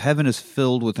says, if heaven is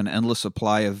filled with an endless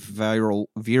supply of virile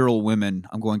women,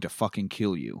 I'm going to fucking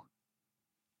kill you.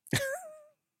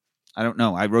 I don't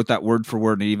know. I wrote that word for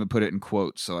word and even put it in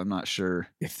quotes, so I'm not sure.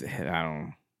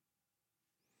 I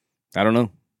don't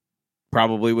know.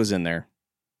 Probably was in there.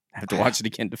 I have to watch it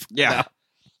again to find out.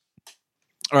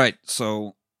 All right,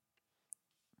 so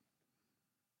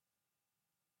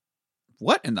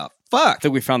what in the fuck? I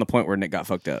think we found the point where Nick got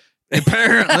fucked up.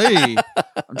 Apparently.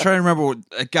 I'm trying to remember.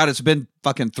 God, it's been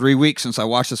fucking 3 weeks since I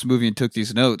watched this movie and took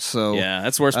these notes. So yeah,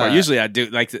 that's the worst part. Usually I do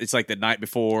it's like the night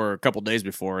before or a couple days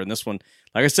before. And this one,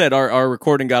 like I said, our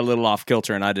recording got a little off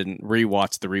kilter and I didn't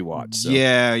rewatch the rewatch. So.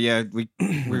 Yeah.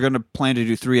 We're going to plan to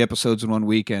do 3 episodes in one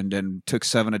weekend and took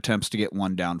 7 attempts to get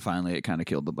one down. Finally, it kind of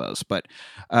killed the buzz. But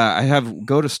I have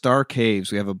Go to Star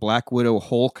Caves. We have a Black Widow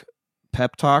Hulk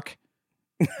pep talk.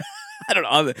 I don't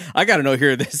know. I got to know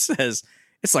here. This says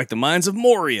it's like the mines of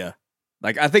Moria.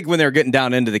 Like I think when they're getting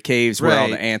down into the caves where all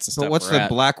the ants and stuff. But what's the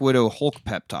Black Widow Hulk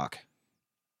pep talk?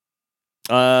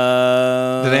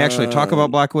 Did Did they actually talk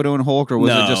about Black Widow and Hulk, or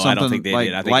was it just something I don't think they like,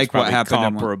 did. I think like it's probably what happened?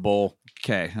 comparable.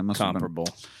 Okay, that must Comparable.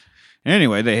 Have been.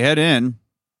 Anyway, they head in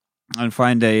and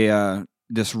find a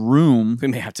this room. We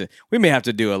may have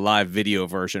to do a live video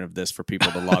version of this for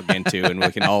people to log into, and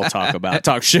we can all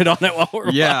talk shit on it while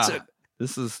we're watching.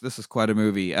 This is quite a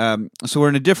movie. So we're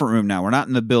in a different room now. We're not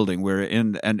in the building. We're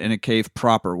in a cave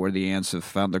proper where the ants have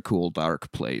found their cool,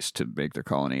 dark place to make their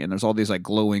colony. And there's all these like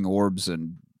glowing orbs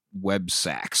and web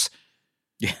sacks.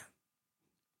 Yeah.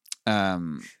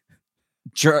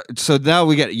 So now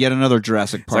we get yet another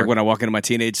Jurassic Park. It's like when I walk into my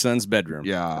teenage son's bedroom.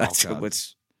 Yeah. That's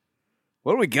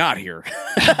what do we got here?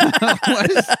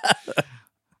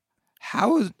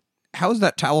 How is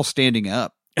that towel standing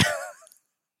up?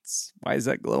 Why is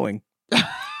that glowing?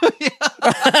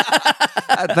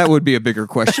 That would be a bigger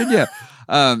question. Yeah.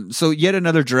 So yet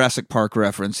another Jurassic Park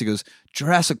reference. He goes,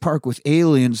 Jurassic Park with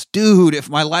aliens. Dude, if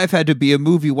my life had to be a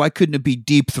movie, why couldn't it be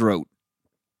Deep Throat?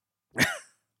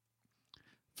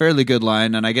 Fairly good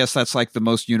line. And I guess that's like the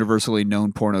most universally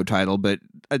known porno title, but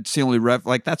it's the only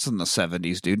like that's in the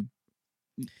 70s, dude.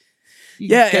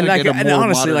 And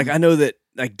honestly, like I know that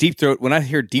like Deep Throat, when I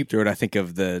hear Deep Throat, I think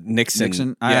of the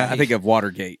Nixon. I think of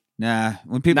Watergate. Nah,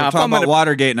 when people talk about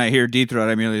Watergate and I hear Deep Throat,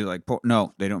 I immediately like,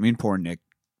 no, they don't mean porn, Nick.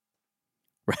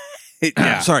 Right.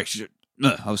 Yeah. Sorry.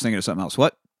 I was thinking of something else.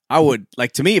 What? I would,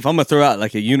 like, to me, if I'm going to throw out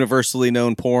like a universally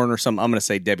known porn or something, I'm going to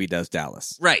say Debbie Does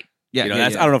Dallas. Right. Yeah. I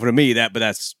don't know if it'll me that, but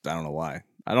I don't know why.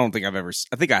 I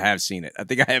think I have seen it. I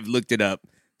think I have looked it up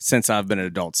since I've been an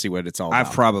adult to see what it's all about.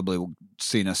 I've probably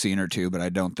seen a scene or two, but I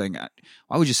don't think...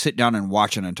 why would you sit down and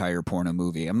watch an entire porno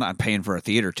movie? I'm not paying for a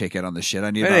theater ticket on this shit.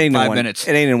 I need about 5 minutes.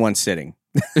 It ain't in one sitting.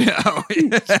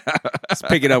 Just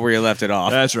pick it up where you left it off.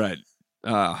 That's right.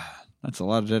 That's a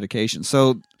lot of dedication.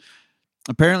 So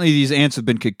apparently these ants have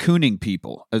been cocooning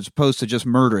people as opposed to just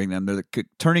murdering them. They're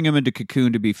turning them into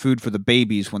cocoon to be food for the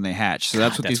babies when they hatch. So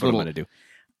that's what these little... I'm going to do.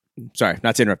 Sorry,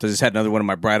 not to interrupt. I just had another one of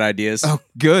my bright ideas. Oh,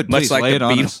 good. Much Please like lay the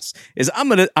it Beatles.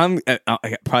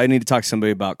 I probably need to talk to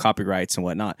somebody about copyrights and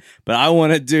whatnot. But I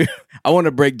want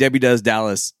to break Debbie Does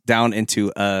Dallas down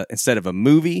into instead of a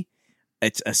movie,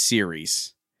 it's a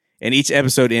series, and each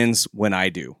episode ends when I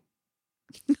do.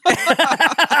 And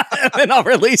then I'll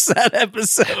release that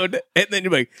episode, and then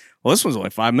you're like, "Well, this one's only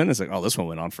 5 minutes." Like, "Oh, this one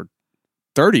went on for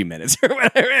 30 minutes or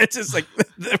whatever." It's just like.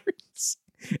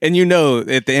 And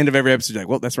at the end of every episode, you're like,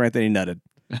 well, that's right, then he nutted.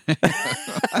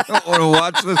 I don't want to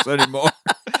watch this anymore.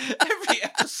 Every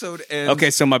episode ends.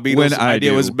 Okay, so my Beatles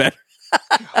idea was better.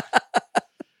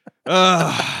 So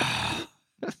I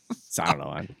don't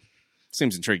know.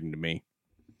 Seems intriguing to me.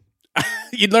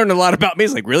 You'd learn a lot about me.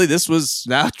 It's like, really? That's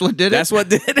what did it? That's what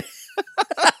did it?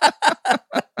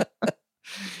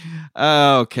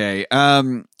 Okay.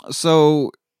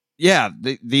 So, yeah,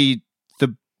 the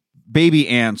baby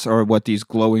ants are what these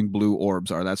glowing blue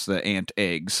orbs are. That's the ant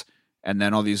eggs. And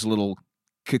then all these little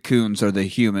cocoons are the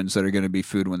humans that are going to be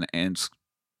food when the ants.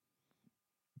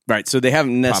 Right. So they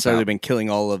haven't necessarily been killing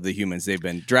all of the humans. They've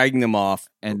been dragging them off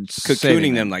and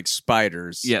cocooning them like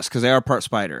spiders. Yes, because they are part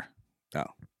spider. Oh.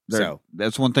 So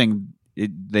that's one thing.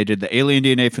 They did the alien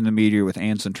DNA from the meteor with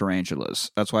ants and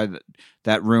tarantulas. That's why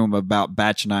that room about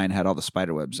batch 9 had all the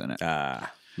spider webs in it.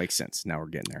 Makes sense. Now we're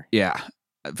getting there. Yeah.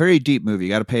 A very deep movie. You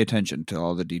got to pay attention to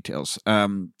all the details.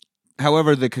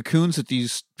 However, the cocoons that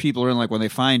these people are in, like when they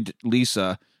find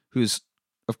Lisa, who's,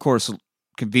 of course,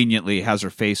 conveniently has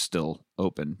her face still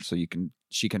open, so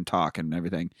she can talk and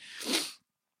everything.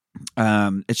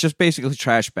 It's just basically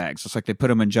trash bags. It's like they put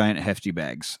them in giant hefty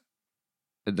bags.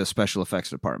 The special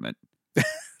effects department. It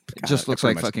just looks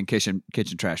like fucking kitchen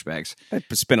trash bags. I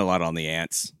spent a lot on the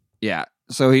ants. Yeah.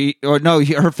 So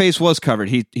her face was covered.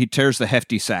 He tears the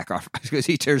hefty sack off because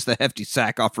he tears the hefty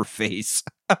sack off her face.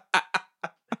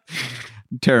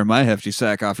 Tearing my hefty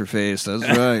sack off your face. That's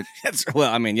right.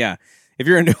 Well, I mean, yeah. If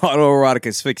you're into autoerotic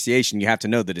asphyxiation, you have to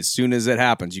know that as soon as it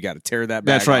happens, you got to tear that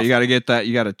bag That's right. off. You got to get that.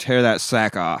 You got to tear that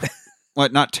sack off. Well,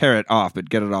 not tear it off, but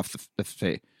get it off the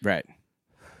face. Right.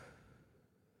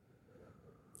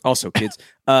 Also, kids,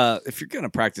 if you're going to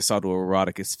practice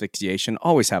autoerotic asphyxiation,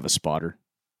 always have a spotter.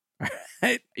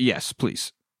 Right? Yes,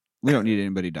 please. We don't need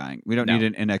anybody dying. We don't need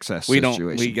an in excess We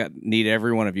situation. don't. Need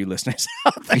every one of you listeners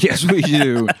out there. Yes, we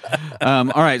do. All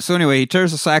right. So anyway, he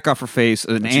tears the sack off her face.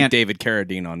 An Don't you David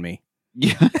Carradine on me.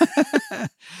 Yeah.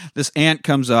 This ant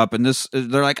comes up, and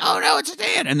they're like, "Oh no, it's an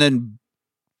ant!" And then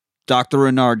Dr.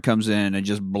 Renard comes in and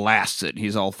just blasts it.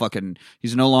 He's all fucking.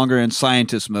 He's no longer in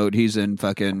scientist mode. He's in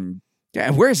fucking. Yeah,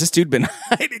 where has this dude been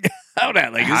hiding out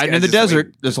at? Like hiding in the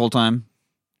desert this whole time.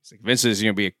 It's like Vince is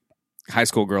going to be a high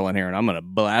school girl in here, and I'm going to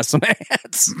blast some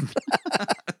ants.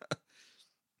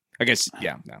 I guess,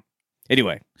 yeah, no.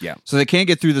 Anyway, yeah. So they can't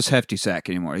get through this hefty sack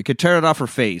anymore. You could tear it off her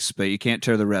face, but you can't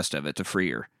tear the rest of it to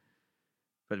free her.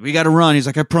 But we got to run. He's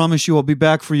like, I promise you I'll be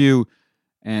back for you.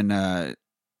 And,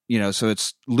 so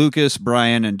it's Lucas,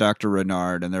 Brian, and Dr.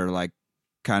 Renard, and they're like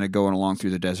kind of going along through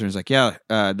the desert. He's like, yeah,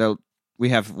 we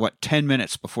have, 10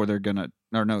 minutes before they're going to,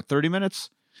 or no, 30 minutes?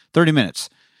 30 minutes.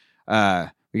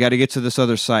 We got to get to this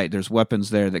other site. There's weapons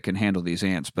there that can handle these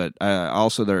ants, but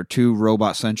also there are 2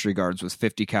 robot sentry guards with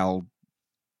 50 cal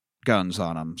guns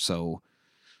on them, so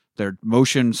they're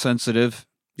motion sensitive.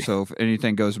 So if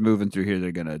anything goes moving through here,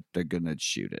 they're gonna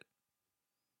shoot it.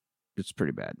 It's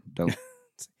pretty bad. Don't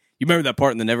you remember that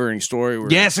part in the Never-Ending Story?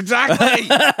 Where yes, exactly.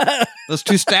 Those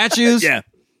 2 statues. Yeah.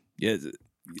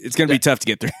 It's gonna be tough to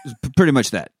get through. Pretty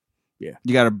much that. Yeah,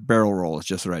 you got to barrel roll. It's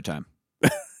just the right time.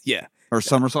 Yeah. Or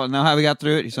somersault. Now how we got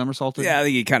through it? He somersaulted? Yeah, I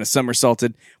think he kind of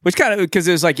somersaulted, which kind of, because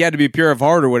it was like you had to be pure of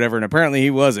heart or whatever, and apparently he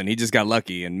wasn't. He just got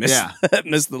lucky and missed,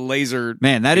 missed the laser.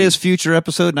 Man, that is future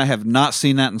episode, and I have not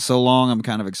seen that in so long. I'm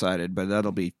kind of excited, but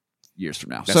that'll be years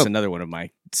from now. That's another one of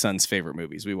my son's favorite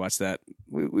movies. We watch that.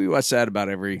 We watch that about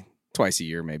twice a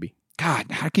year, maybe. God,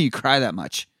 how can you cry that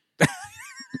much?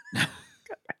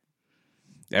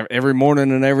 Every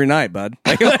morning and every night, bud.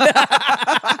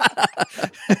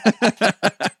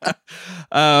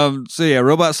 So yeah,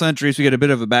 robot sentries. We get a bit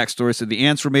of a backstory. So the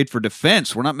ants were made for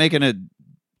defense. We're not making it,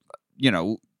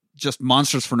 just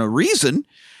monsters for no reason.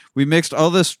 We mixed all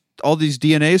these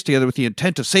DNAs together with the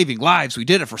intent of saving lives. We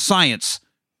did it for science.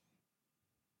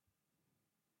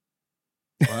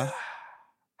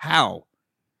 How?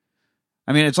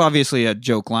 I mean, it's obviously a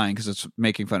joke line because it's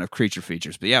making fun of creature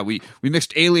features. But yeah, we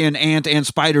mixed alien, ant, and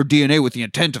spider DNA with the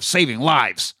intent of saving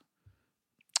lives.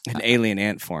 An alien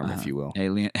ant farm, if you will.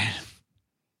 Alien.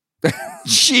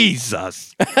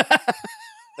 Jesus.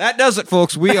 That does it,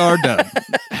 folks. We are done.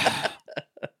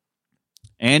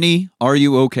 Annie, are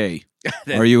you okay?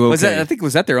 Are you okay?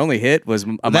 Was that their only hit? Was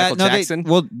Michael Jackson?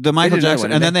 The Michael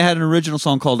Jackson. And then they had an original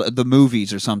song called The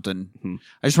Movies or something.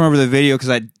 I just remember the video because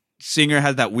that singer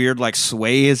had that weird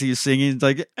sway as he was singing. It's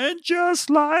like, and just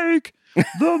like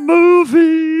the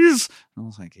movies. I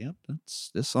was like, yep,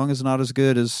 this song is not as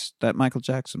good as that Michael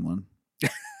Jackson one.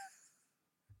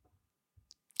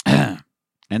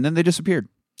 And then they disappeared.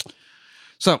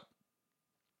 So,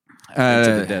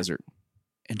 into the desert.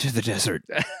 Into the desert.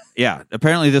 Yeah,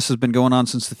 apparently this has been going on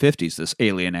since the 50s, this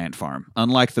alien ant farm.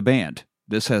 Unlike the band,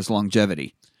 this has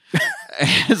longevity.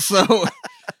 And so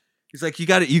he's like, you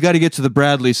got to get to the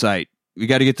Bradley site. We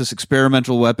got to get this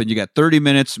experimental weapon. You got 30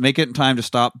 minutes. Make it in time to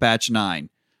stop batch 9.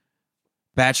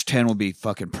 Batch 10 will be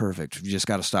fucking perfect. You just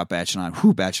got to stop batch 9.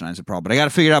 Whew, batch 9 is a problem. But I got to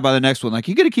figure it out by the next one. Like,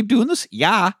 you got to keep doing this?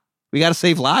 Yeah. We got to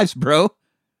save lives, bro.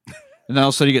 And then all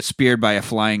of a sudden you get speared by a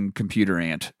flying computer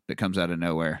ant that comes out of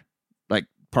nowhere. Like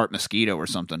part mosquito or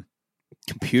something.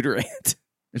 Computer ant?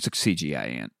 It's a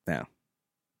CGI ant. Yeah.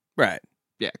 Right.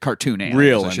 Yeah, cartoon ant.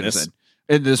 Real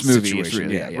in this movie. It's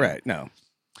real. Yeah, right. No.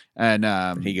 And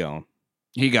he gone.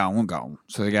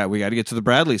 So we got to get to the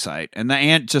Bradley site. And the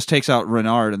ant just takes out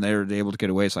Renard and they're able to get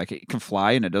away. It's like it can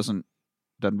fly and it doesn't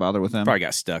bother with them. Probably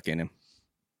got stuck in him.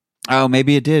 Oh,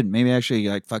 maybe it did. Maybe actually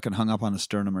fucking hung up on the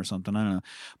sternum or something. I don't know.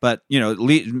 But,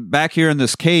 back here in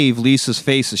this cave, Lisa's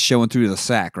face is showing through the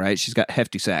sack, right? She's got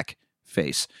hefty sack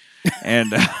face.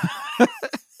 And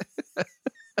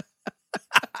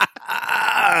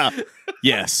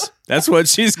yes, that's what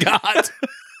she's got.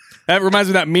 That reminds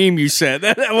me of that meme you said.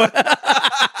 The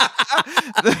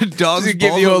dog's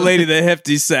give the old lady the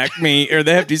hefty sack or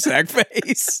the hefty sack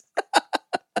face.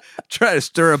 Try to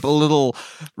stir up a little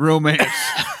romance.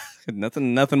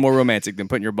 Nothing more romantic than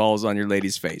putting your balls on your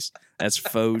lady's face. That's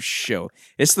faux show.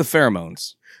 It's the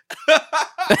pheromones.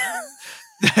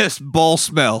 This ball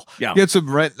smell. Yeah. Gets him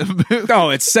right in the mood. Oh,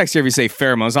 it's sexier if you say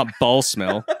pheromones, not ball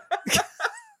smell.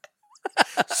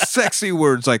 Sexy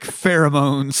words like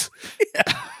pheromones.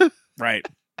 Yeah. Right.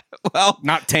 Well,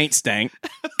 not taint stank.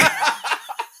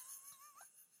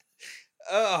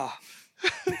 Oh.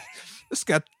 This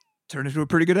got turned into a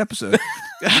pretty good episode.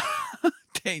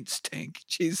 Taint stink.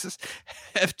 Jesus.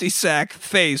 Hefty sack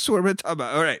face. What am I talking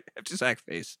about? All right. Hefty sack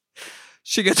face.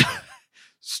 She gets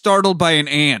startled by an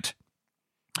ant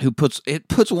who puts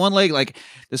one leg, like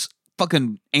this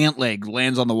fucking ant leg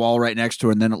lands on the wall right next to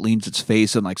her, and then it leans its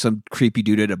face in like some creepy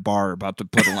dude at a bar about to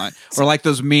put a line. Or like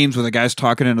those memes where the guy's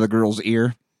talking into the girl's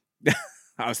ear.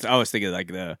 I was thinking like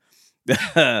the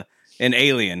an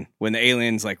Alien, when the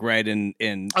alien's like right in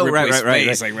Ripley's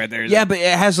face, like right there. Yeah, but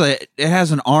it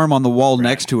has an arm on the wall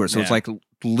next to her, so it's like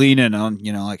leaning on,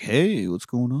 like, hey, what's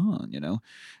going on,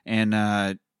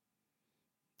 and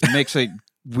it makes a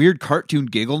weird cartoon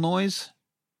giggle noise.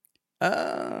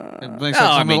 And then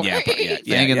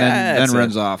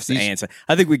runs off. Ants.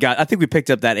 I think we picked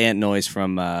up that ant noise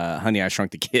from Honey, I Shrunk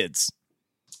the Kids.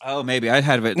 Oh, maybe I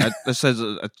had it. It says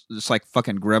it's like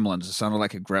fucking gremlins. It sounded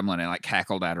like a gremlin and like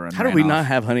cackled at her. And how did we not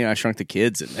have Honey, I Shrunk the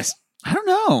Kids in this? I don't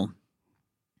know.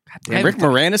 Damn, Rick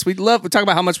Moranis. We talk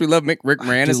about how much we love Rick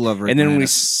Moranis, I do love Rick and then Moranis. we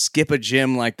skip a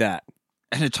gem like that.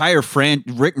 An entire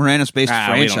Rick Moranis based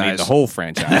franchise. We don't need the whole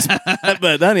franchise.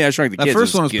 But Honey, I Shrunk the Kids. The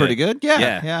first one was good. pretty good.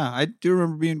 Yeah. I do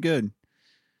remember being good.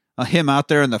 Him out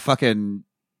there in the fucking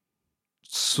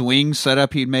swing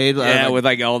setup he'd made. With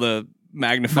like all the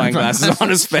magnifying glasses on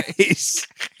his face.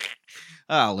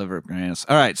 I'll live Rick Moranis.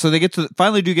 All right, so they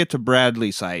finally get to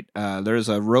Bradley's site. There's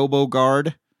a robo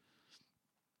guard.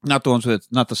 Not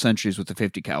the sentries with the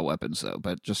 50 cal weapons though,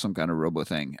 but just some kind of robo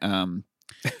thing.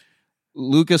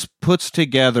 Lucas puts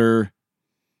together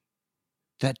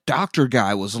that doctor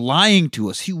guy was lying to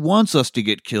us. He wants us to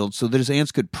get killed so that his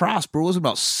ants could prosper. It wasn't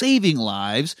about saving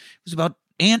lives. It was about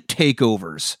ant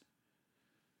takeovers.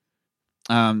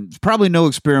 Probably no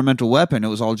experimental weapon. It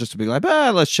was all just to be like,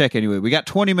 let's check anyway. We got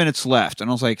 20 minutes left. And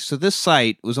I was like, so this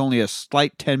site was only a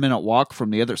slight 10-minute walk from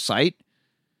the other site?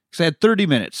 Because I had 30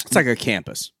 minutes. It's like a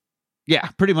campus. Yeah,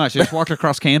 pretty much. I just walked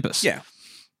across campus. Yeah.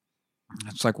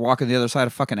 It's like walking the other side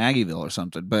of fucking Aggieville or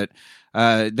something. But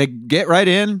they get right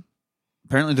in.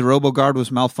 Apparently the RoboGuard was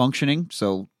malfunctioning,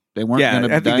 so they weren't going to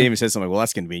die. I think they even said something like, well,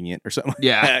 that's convenient or something.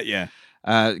 Yeah. Yeah.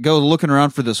 Go looking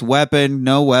around for this weapon.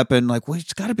 No weapon. Like, well,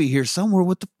 it's got to be here somewhere.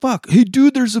 What the fuck? Hey,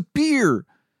 dude, there's a beer.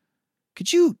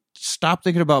 Could you stop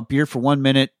thinking about beer for 1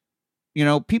 minute?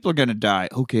 People are going to die.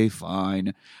 Okay,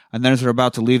 fine. And then as they're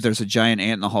about to leave, there's a giant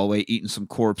ant in the hallway eating some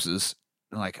corpses.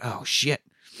 They're like, oh, shit.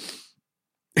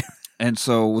 And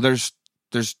so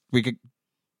we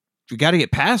got to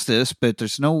get past this, but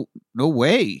there's no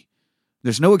way.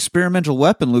 There's no experimental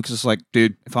weapon. Lucas is like,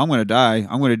 dude, if I'm going to die,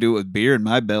 I'm going to do it with beer in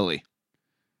my belly.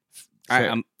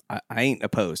 I ain't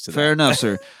opposed to that. Fair enough,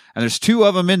 sir. And there's two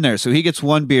of them in there. So he gets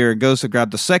one beer and goes to grab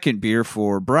the second beer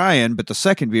for Brian, but the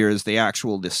second beer is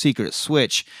the secret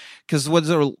switch. Because when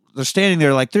they're standing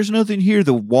there like, there's nothing here.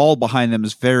 The wall behind them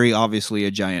is very obviously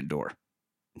a giant door.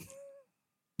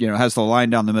 It has the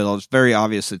line down the middle. It's very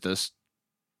obvious that this...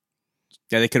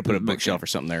 Yeah, they could have put a bookshelf or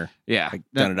something there. Yeah. Like,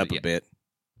 done it up a bit.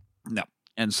 No.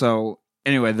 And so...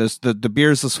 Anyway, the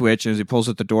beer's the switch, and as he pulls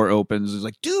it, the door opens. He's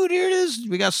like, dude, here it is.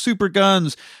 We got super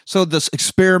guns. So this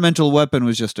experimental weapon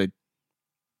was just I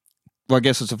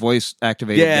guess it's a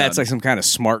voice-activated gun. It's like some kind of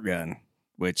smart gun,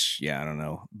 which, I don't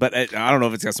know. But I don't know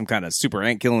if it's got some kind of super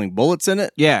ant-killing bullets in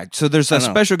it. Yeah, so there's a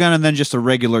special gun and then just a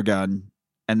regular gun,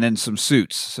 and then some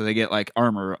suits. So they get like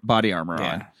body armor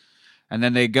on. And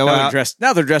then they go out.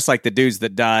 They're dressed like the dudes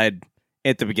that died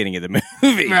at the beginning of the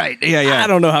movie. Right, yeah. I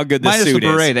don't know how good this suit suit the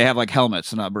beret, is. They have like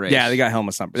helmets, not berets. Yeah, they got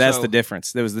helmets. That's the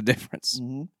difference. That was the difference.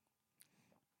 Mm-hmm.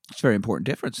 It's a very important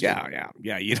difference. Yeah.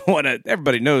 You don't want to...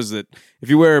 Everybody knows that if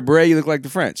you wear a beret, you look like the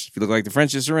French. If you look like the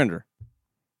French, you surrender.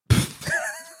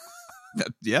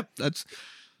 Yep, that's...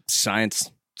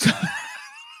 Science.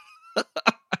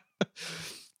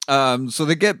 So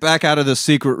they get back out of the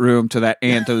secret room to that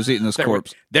ant that was eating this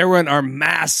corpse. There went our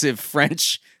massive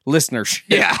French listenership.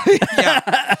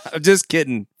 Yeah. Just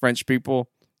kidding, French people.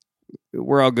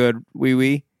 We're all good.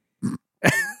 Oui.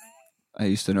 I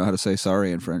used to know how to say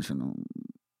sorry in French. And...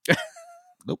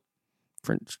 Nope.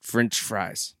 French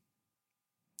fries.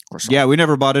 Yeah, we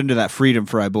never bought into that freedom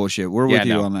fry bullshit. We're with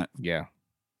you on that. Yeah.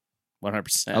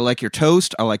 100%. I like your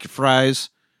toast. I like your fries.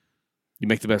 You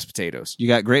make the best potatoes. You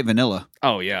got great vanilla.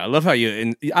 Oh, yeah. I love how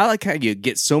I like how you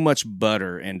get so much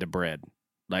butter into bread.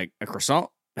 Like a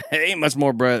croissant, it ain't much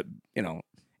more bread,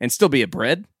 and still be a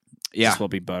bread. Yeah. Just will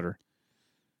be butter.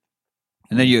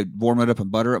 And then you warm it up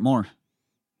and butter it more.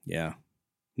 Yeah.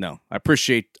 No, I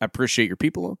appreciate your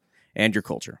people and your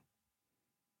culture.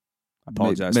 I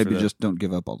apologize maybe for just don't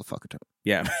give up all the fucking time.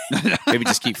 Yeah. Maybe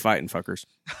just keep fighting, fuckers.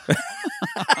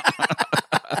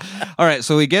 All right,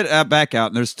 so we get back out,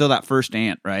 and there's still that first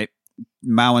ant, right?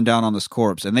 Mowing down on this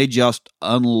corpse, and they just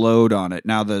unload on it.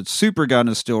 Now, the super gun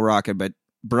is still rocking, but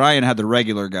Brian had the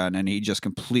regular gun, and he just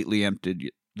completely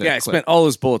emptied the Yeah, I clip. spent all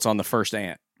his bullets on the first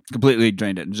ant. Completely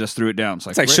drained it and just threw it down.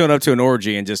 It's like showing up to an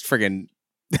orgy and just friggin'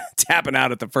 tapping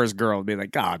out at the first girl and being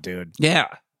like, God, dude. Yeah.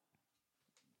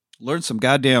 Learn some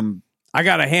goddamn... I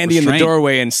got a handy in the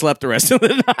doorway and slept the rest of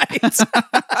the night.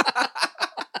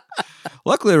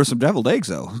 Luckily, there were some deviled eggs,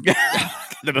 though.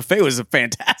 The buffet was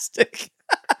fantastic.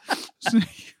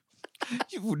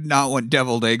 You would not want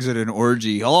deviled eggs at an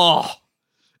orgy. Oh.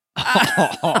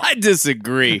 I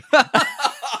disagree.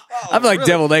 I feel like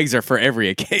deviled eggs are for every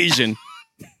occasion.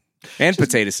 And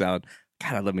potato salad.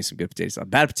 God, I love me some good potato salad.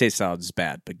 Bad potato salad is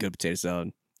bad, but good potato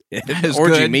salad.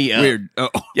 Orgy good. Me up. Weird. Oh.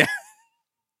 Yeah.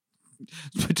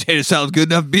 Potato salad's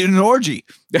good enough to be in an orgy.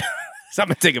 So I'm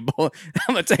gonna take a bowl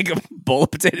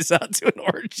of potato salad to an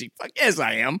orgy. Fuck yes,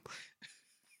 I am.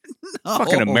 No.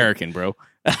 Fucking American, bro.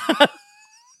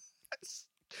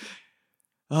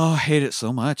 Oh, I hate it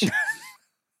so much.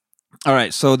 All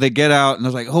right, so they get out and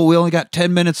they're like, "Oh, we only got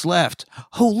 10 minutes left.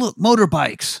 Oh, look,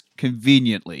 motorbikes."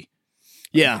 Conveniently,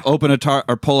 Yeah. open a tarp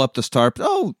or pull up this tarp.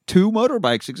 Oh, 2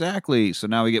 motorbikes exactly. So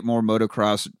now we get more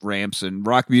motocross ramps and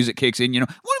rock music kicks in. You know,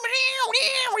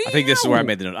 I think this is where I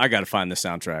made the note. I got to find the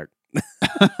soundtrack.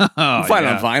 I'll find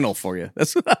it on vinyl for you.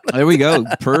 That's what There we go.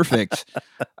 Perfect.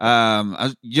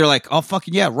 You're like, oh,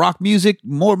 fucking yeah, rock music,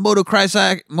 more motocross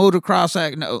act.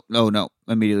 No.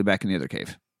 Immediately back in the other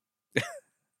cave.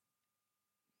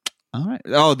 All right.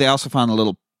 Oh, they also found a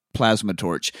little plasma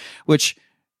torch, which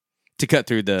to cut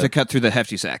through the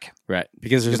hefty sack. Right.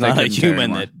 Because there's not a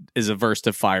human that is averse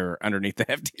to fire underneath the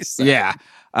hefty sack. Yeah.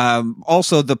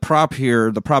 Also, the prop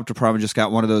department just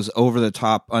got one of those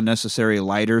over-the-top unnecessary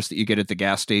lighters that you get at the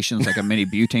gas stations, like a mini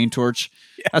butane torch.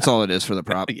 Yeah. That's all it is for the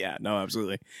prop. Yeah, no,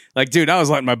 absolutely. Like, dude, I was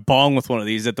lighting my bong with one of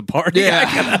these at the party.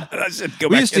 Yeah. I should go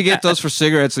We back used to get those for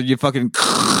cigarettes, and you fucking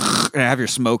and have your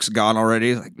smokes gone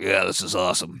already. Like, yeah, this is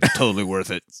awesome. Totally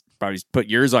worth it. Probably put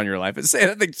yours on your life. I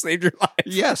think saved your life.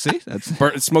 Yeah, see? That's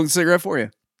smoke the cigarette for you.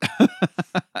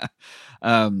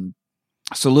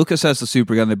 So Lucas has the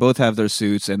super gun. They both have their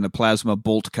suits and the plasma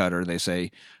bolt cutter, they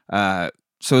say. So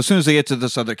as soon as they get to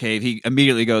this other cave, he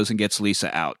immediately goes and gets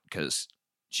Lisa out because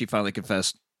she finally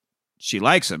confessed she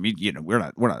likes him. You know, we're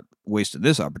not wasting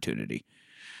this opportunity.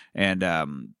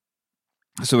 And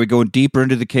so we're going deeper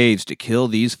into the caves to kill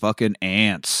these fucking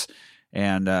ants.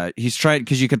 And he's trying,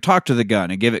 because you can talk to the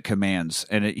gun and give it commands.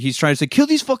 And he's trying to say, kill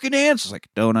these fucking ants. It's like,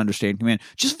 don't understand command.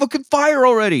 Just fucking fire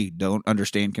already. Don't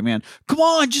understand command. Come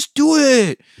on, just do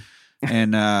it.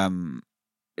 And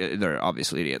they're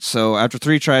obviously idiots. So after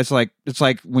 3 tries, it's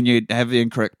like when you have the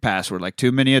incorrect password, like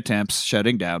too many attempts,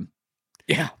 shutting down.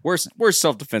 Yeah, worst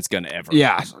self-defense gun ever.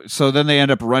 Yeah. So then they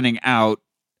end up running out.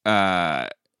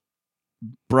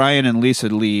 Brian and Lisa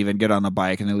leave and get on a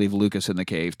bike, and they leave Lucas in the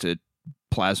cave to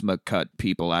plasma cut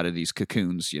people out of these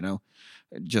cocoons, you know,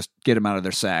 just get them out of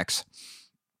their sacks.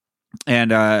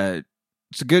 And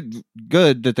it's good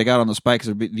that they got on the spike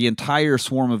because the entire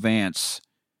swarm of ants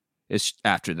is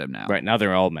after them now. Right, now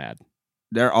they're all mad.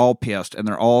 They're all pissed, and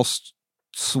they're all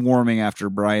swarming after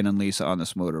Brian and Lisa on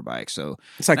this motorbike. So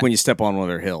it's like when you step on one of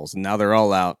their hills, and now they're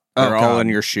all out. They're all in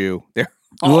your shoe. They're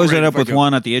you always end up with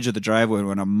one at the edge of the driveway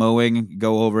when I'm mowing,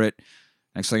 go over it.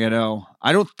 Next thing I know,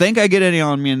 I don't think I get any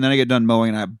on me, and then I get done mowing,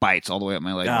 and I have bites all the way up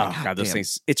my leg. Oh, God, those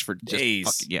things itch for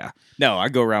days. Yeah. No, I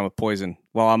go around with poison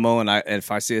while I'm mowing. If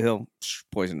I see a hill,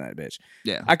 poison that bitch.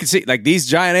 Yeah. I can see, like, these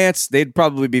giant ants, they'd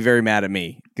probably be very mad at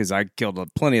me because I killed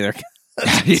plenty of their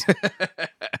cousins.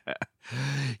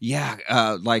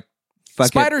 Yeah. Like,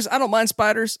 spiders, I don't mind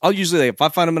spiders. I'll usually, if I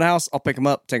find them in the house, I'll pick them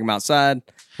up, take them outside,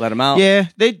 let them out. Yeah,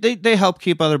 they help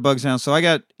keep other bugs down. So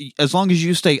as long as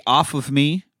you stay off of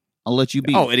me, I'll let you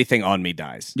be. Oh, anything on me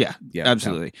dies. Yeah,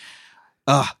 absolutely.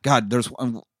 Oh, God, there's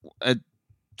one,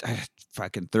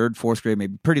 fucking 3rd, 4th grade,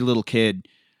 maybe pretty little kid.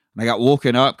 And I got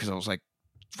woken up because I was like,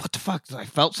 what the fuck? I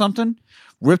felt something.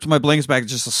 Ripped my blankets back,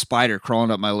 just a spider crawling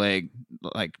up my leg.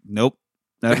 Like, nope.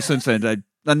 Ever since then,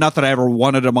 not that I ever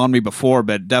wanted them on me before,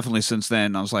 but definitely since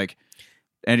then, I was like,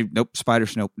 nope,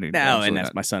 spiders, nope. No, and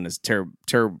that's my son is terrible.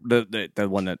 The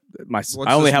one that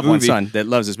I only have one son that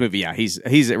loves this movie. Yeah, he's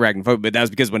arachnophobic, but that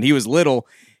was because when he was little,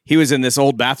 he was in this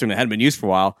old bathroom that hadn't been used for a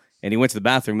while, and he went to the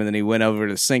bathroom, and then he went over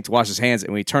to the sink to wash his hands,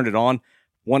 and when he turned it on,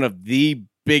 one of the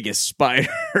biggest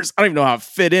spiders, I don't even know how it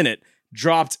fit in it,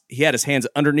 dropped. He had his hands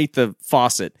underneath the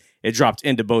faucet. It dropped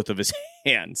into both of his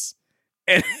hands,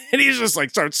 and he's just like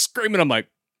started screaming. I'm like,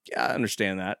 yeah, I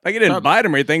understand that. Like, it didn't bite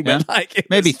him or anything, but like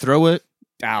maybe throw it.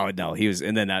 Oh, no, he was,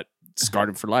 and then that scarred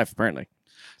him for life, apparently.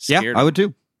 Scared him. I would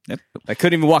too. Yep. I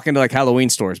couldn't even walk into like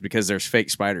Halloween stores because there's fake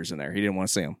spiders in there. He didn't want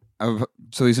to see them.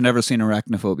 So he's never seen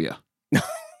arachnophobia.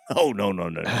 Oh, no.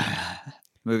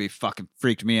 Movie fucking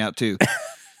freaked me out too.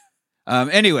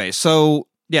 Anyway, so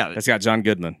yeah, That's got John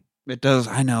Goodman. it does.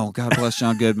 I know. God bless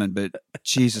John Goodman, but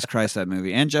Jesus Christ, that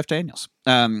movie. And Jeff Daniels.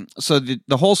 So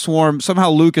the whole swarm, somehow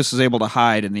Lucas is able to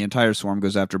hide, and the entire swarm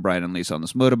goes after Brian and Lisa on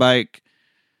this motorbike.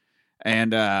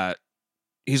 And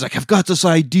he's like, I've got this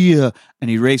idea. And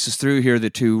he races through here, the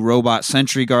two robot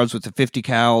sentry guards with the 50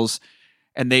 cals.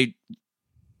 And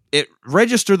it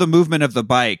register the movement of the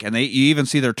bike, and you even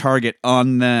see their target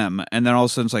on them. And then all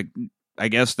of a sudden it's like, I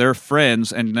guess they're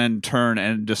friends, and then turn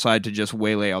and decide to just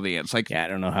waylay all the ants. Like, yeah, I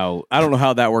don't know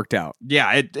how that worked out.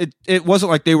 Yeah, it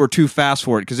wasn't like they were too fast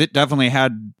for it, because it definitely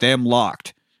had them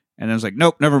locked. And then it's like,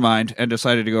 nope, never mind, and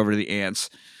decided to go over to the ants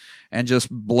and just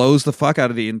blows the fuck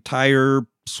out of the entire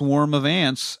swarm of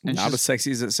ants. And Not as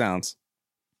sexy as it sounds.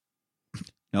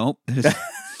 Nope.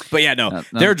 But yeah, no,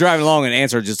 they're driving along and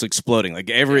ants are just exploding. Like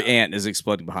every ant is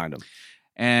exploding behind them.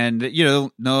 And,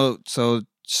 so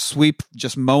Sweep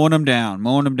just mowing them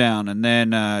down. And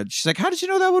then she's like, how did you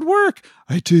know that would work?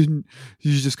 I didn't.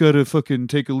 You just got to fucking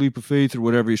take a leap of faith or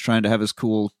whatever. He's trying to have his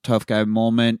cool tough guy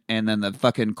moment. And then the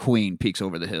fucking queen peeks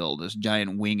over the hill. This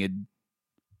giant winged,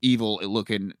 evil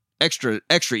looking, extra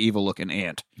evil looking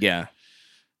ant. Yeah.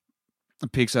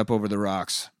 Peeks up over the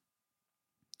rocks.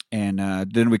 And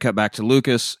then we cut back to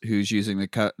Lucas, who's using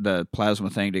the plasma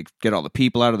thing to get all the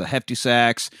people out of the hefty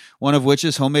sacks, one of which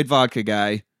is homemade vodka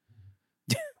guy.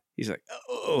 He's like,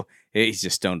 oh, he's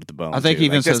just stoned at the bone. I think he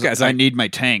even says, I like, need my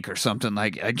tank or something.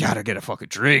 Like, I gotta get a fucking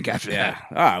drink after that.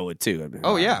 Oh, I would too.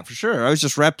 Yeah, for sure. I was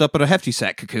just wrapped up in a hefty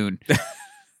sack cocoon.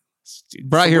 Dude,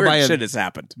 brought here by shit has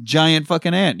happened. Giant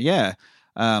fucking ant, yeah.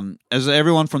 As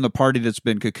everyone from the party that's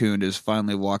been cocooned is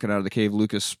finally walking out of the cave,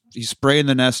 Lucas, he's spraying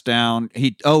the nest down.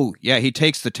 He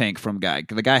takes the tank from guy.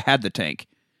 The guy had the tank.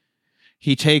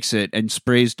 He takes it and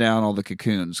sprays down all the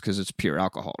cocoons because it's pure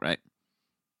alcohol, right?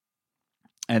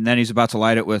 And then he's about to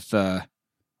light it with the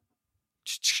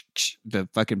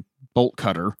fucking bolt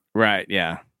cutter. Right,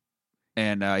 yeah.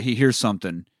 And he hears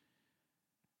something.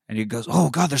 And he goes, oh,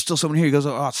 God, there's still someone here. He goes,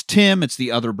 oh, it's Tim. It's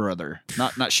the other brother.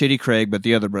 Not Shitty Craig, but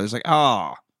the other brother. He's like,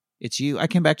 oh, it's you. I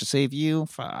came back to save you.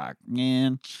 Fuck,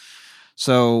 man.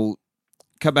 So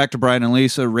cut back to Brian and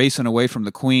Lisa racing away from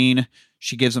the queen.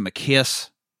 She gives him a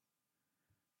kiss.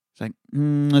 It's like,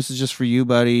 this is just for you,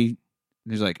 buddy.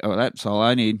 And he's like, oh, that's all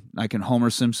I need. I can Homer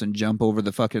Simpson jump over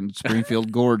the fucking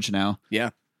Springfield Gorge now.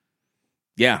 Yeah.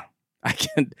 Yeah. I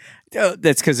can.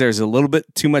 That's because there's a little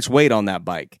bit too much weight on that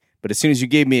bike. But as soon as you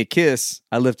gave me a kiss,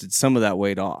 I lifted some of that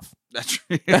weight off. That's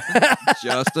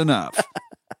just enough.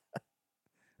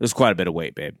 There's quite a bit of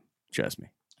weight, babe. Trust me.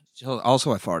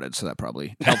 Also, I farted, so that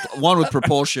probably helped. One with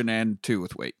propulsion and two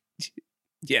with weight.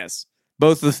 Yes.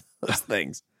 Both of those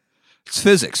things. It's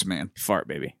physics, man. Fart,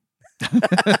 baby.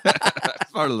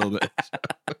 Fart a little bit.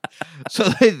 So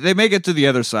they make it to the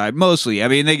other side, mostly. I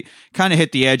mean, they kind of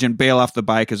hit the edge and bail off the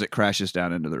bike as it crashes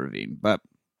down into the ravine. But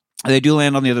they do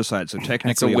land on the other side, so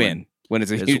technically it's a win. When it's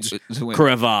a huge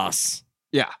crevasse.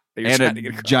 Yeah, and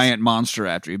a giant monster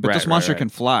after you. But this monster can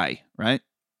fly, right?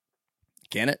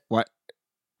 Can it? What?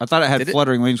 I thought it had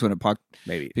fluttering wings when it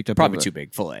picked up. Probably too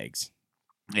big, full of eggs.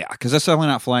 Yeah, because that's definitely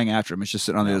not flying after him. It's just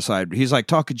sitting on the other side. But he's like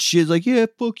talking shit, like, yeah,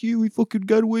 fuck you. We fucking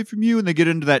got away from you. And they get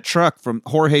into that truck from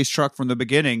Jorge's truck from the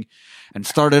beginning and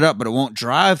start it up, but it won't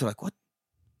drive. They're like, what?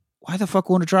 Why the fuck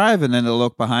won't it drive? And then they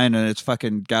look behind and it's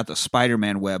fucking got the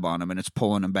Spider-Man web on him and it's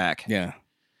pulling him back. Yeah.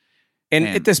 And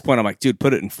at this point, I'm like, dude,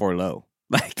 put it in 4 low.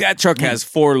 Like, that truck has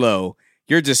 4 low.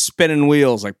 You're just spinning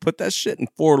wheels. Like, put that shit in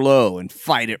 4 low and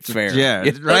fight it fair. Yeah,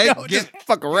 right? Just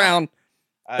fuck around.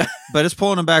 But it's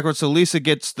pulling him backwards, so Lisa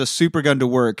gets the super gun to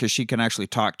work because she can actually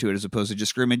talk to it as opposed to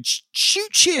just screaming,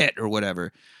 shoot shit, or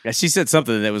whatever. Yeah, she said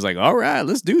something that was like, all right,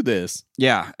 let's do this.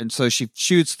 Yeah, and so she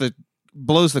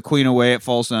blows the queen away, it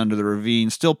falls down to the ravine,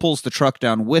 still pulls the truck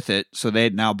down with it, so they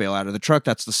now bail out of the truck.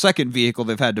 That's the second vehicle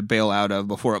they've had to bail out of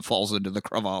before it falls into the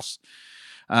crevasse.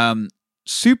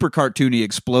 Super cartoony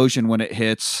explosion when it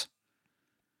hits.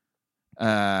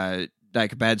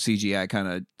 Like a bad CGI kind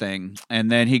of thing. And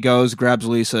then he goes, grabs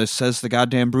Lisa, says the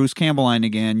goddamn Bruce Campbell line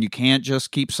again. You can't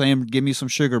just keep saying, give me some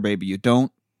sugar, baby. You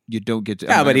don't get to...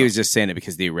 Yeah, but he was just saying it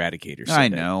because the Eradicator said I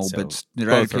know, but the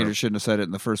Eradicator shouldn't have said it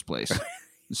in the first place.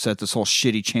 Set this whole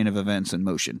shitty chain of events in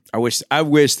motion. I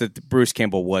wish that Bruce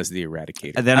Campbell was the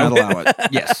Eradicator. And then I'd allow it.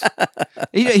 Yes.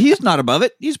 He's not above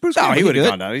it. He's Bruce Campbell. No, he would have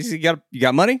gone down. You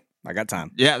got money? I got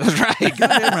time. Yeah, that's right.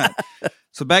 Goddamn right.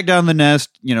 So back down the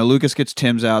nest, Lucas gets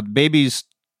Tim's out. Babies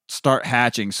start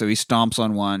hatching, so he stomps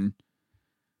on one.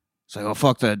 It's like, oh,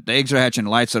 fuck, the eggs are hatching,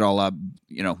 lights it all up.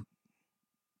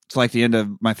 It's like the end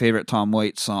of my favorite Tom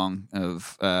Waits song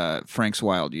of Frank's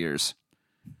Wild Years,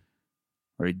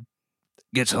 where he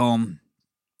gets home,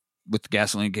 with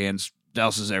gasoline cans,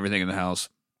 douses everything in the house,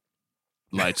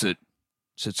 lights it,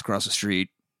 sits across the street,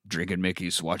 drinking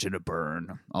Mickey's, watching it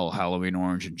burn, all Halloween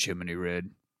orange and chimney red.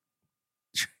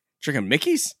 Drinking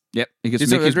Mickey's? Yep. He gets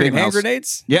He's Mickey's drinking big hand house.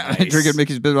 grenades? Yeah, Nice. drinking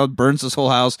Mickey's big house, burns this whole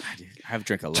house. I've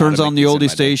drank a lot. Turns of on the Mickey's in oldie my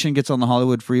day. station, gets on the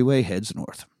Hollywood freeway, heads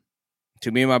north.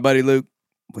 To me and my buddy Luke,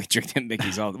 we drink them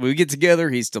Mickey's all. When we get together,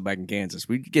 he's still back in Kansas.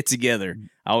 We get together.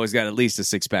 I always got at least a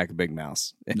 6-pack of Big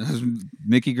Mouths.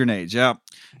 Mickey grenades, yeah.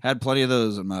 Had plenty of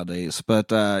those in my days.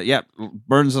 But yeah,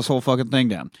 burns this whole fucking thing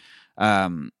down.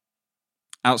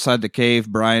 Outside the cave,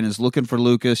 Brian is looking for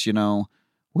Lucas,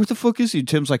 Where the fuck is he?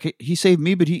 Tim's like, hey, he saved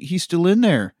me, but he's still in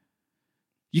there.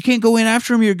 You can't go in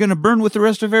after him. You're going to burn with the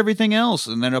rest of everything else.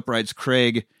 And then up rides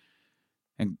Craig.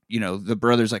 And, the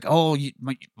brother's like, oh,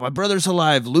 my brother's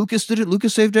alive. Lucas did it.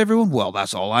 Lucas saved everyone. Well,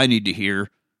 that's all I need to hear.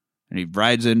 And he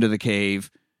rides into the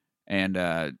cave.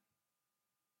 And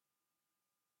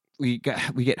we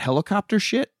get helicopter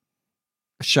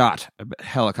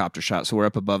helicopter shot. So we're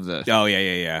up above the... Oh,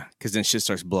 yeah. Because then shit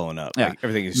starts blowing up. Yeah. Like,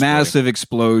 everything is massive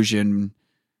explosion.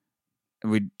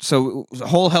 So a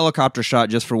whole helicopter shot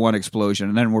just for one explosion,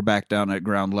 and then we're back down at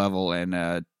ground level,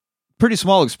 and pretty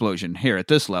small explosion here at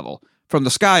this level. From the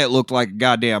sky, it looked like a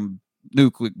goddamn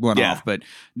nuke went off, but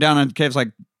down in the cave's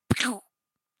like, I don't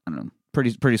know,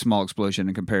 pretty small explosion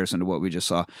in comparison to what we just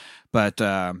saw. But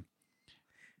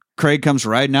Craig comes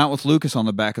riding out with Lucas on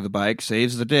the back of the bike,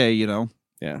 saves the day,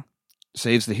 Yeah.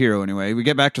 Saves the hero anyway. We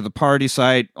get back to the party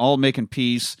site, all making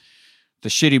peace. The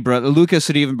shitty brother, Lucas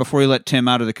had even, before he let Tim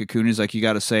out of the cocoon, he's like, you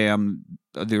got to say I'm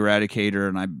the Eradicator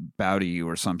and I bow to you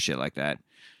or some shit like that.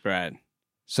 Right.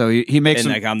 So he makes and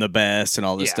him, like I'm the best and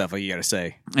all this stuff like you got to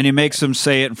say. And he makes him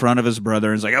say it in front of his brother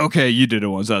and he's like, okay, you did it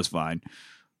once, that's fine.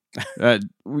 You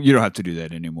don't have to do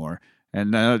that anymore.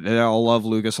 And they all love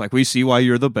Lucas. Like, we see why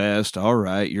you're the best. All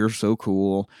right, you're so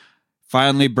cool.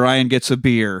 Finally, Brian gets a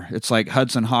beer. It's like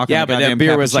Hudson Hawk. Yeah, but that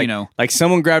beer was cappuccino. like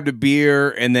someone grabbed a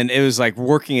beer and then it was like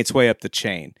working its way up the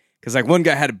chain. Because like one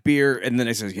guy had a beer and then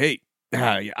they said, "Hey,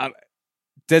 I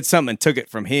did something," and took it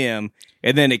from him,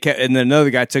 and then it kept, and then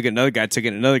another guy took it, another guy took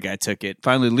it, another guy took it.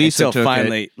 Finally, Lisa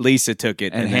took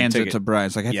it and hands it to Brian.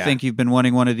 It's like, I think you've been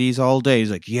wanting one of these all day.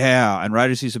 He's like, yeah. And right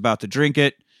as he's about to drink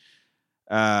it,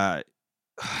 God,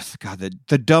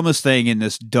 the dumbest thing in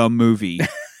this dumb movie.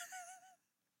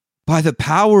 By the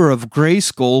power of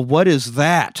Grayskull, what is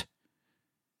that?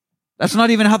 That's not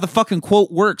even how the fucking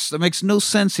quote works. That makes no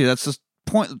sense here. That's the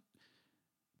point.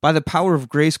 By the power of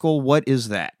Grayskull, what is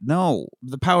that? No,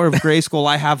 the power of Grayskull,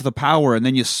 I have the power, and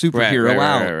then you superhero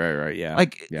out. Right, yeah.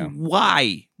 Like,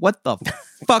 why? What the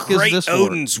fuck is this for?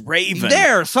 Odin's Raven.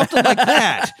 There, something like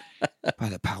that. By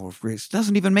the power of Grayskull.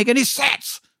 Doesn't even make any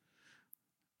sense.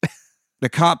 The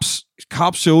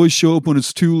cops always show up when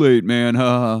it's too late, man.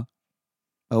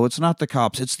 Oh, it's not the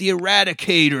cops. It's the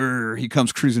Eradicator. He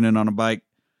comes cruising in on a bike.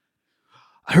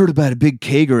 I heard about a big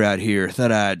keger out here.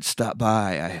 Thought I'd stop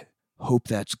by. I hope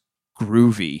that's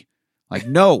groovy. Like,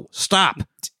 no, stop.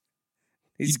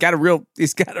 It's a real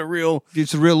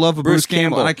love of Bruce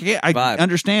Campbell. I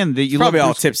understand that you probably love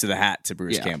all tips of the hat to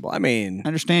Bruce Campbell. I mean, I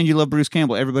understand you love Bruce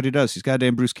Campbell. Everybody does. He's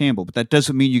goddamn Bruce Campbell, but that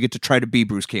doesn't mean you get to try to be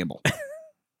Bruce Campbell.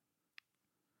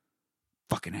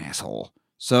 Fucking asshole.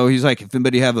 So he's like, if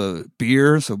anybody have a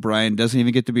beer, so Brian doesn't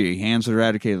even get the beer. He hands the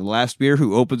Eradicator the last beer,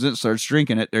 who opens it, starts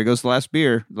drinking it. There goes the last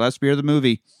beer of the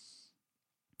movie.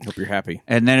 Hope you're happy.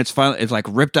 And then it's like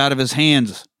ripped out of his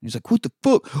hands. He's like, what the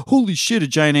fuck? Holy shit, a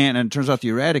giant ant. And it turns out the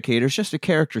Eradicator is just a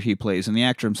character he plays, and the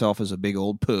actor himself is a big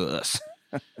old puss.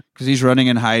 Because he's running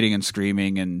and hiding and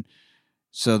screaming. And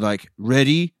so like,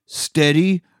 ready,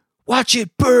 steady, watch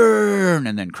it burn,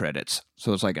 and then credits.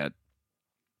 So it's like a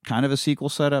kind of a sequel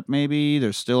setup, maybe.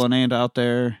 There's still an ant out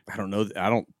there. I don't know.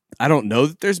 I don't know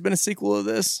that there's been a sequel of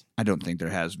this. I don't think there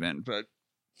has been. But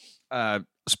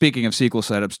speaking of sequel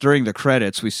setups, during the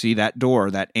credits, we see that door,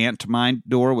 that ant mine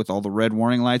door with all the red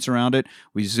warning lights around it.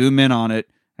 We zoom in on it,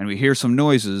 and we hear some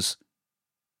noises.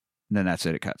 And then that's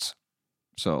it. It cuts.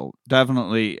 So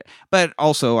definitely, but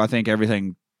also I think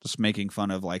everything just making fun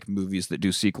of like movies that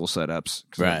do sequel setups.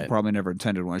 Right. Probably never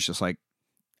intended one. It's just like,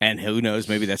 and who knows,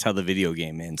 maybe that's how the video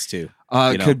game ends, too.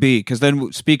 Could be, because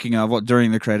then, speaking of,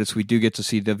 during the credits, we do get to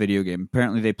see the video game.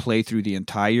 Apparently, they play through the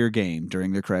entire game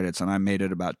during the credits, and I made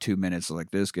it about 2 minutes.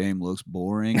 Like, this game looks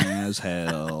boring as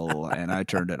hell, and I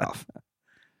turned it off.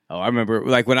 Oh, I remember,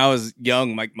 like, when I was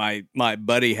young, my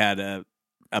buddy had a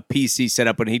PC set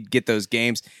up, and he'd get those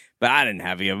games, but I didn't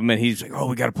have any of them, and he's like, oh,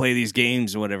 we got to play these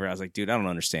games or whatever. I was like, dude, I don't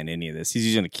understand any of this. He's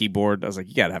using a keyboard. I was like,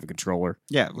 you got to have a controller.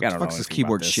 Yeah, what the fuck's this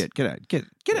keyboard shit? Get out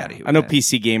of here. I know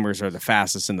PC gamers are the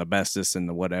fastest and the bestest and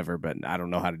the whatever, but I don't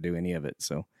know how to do any of it,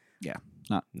 so. Yeah,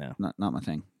 not my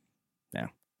thing.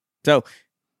 So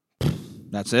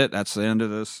That's it. That's the end of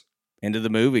this. end of the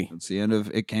movie. That's the end of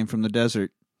It Came from the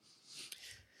Desert.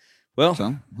 Well,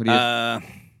 So, what do you...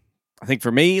 I think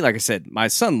for me, like I said, my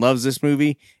son loves this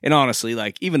movie. And honestly,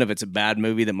 like, even if it's a bad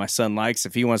movie that my son likes,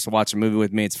 if he wants to watch a movie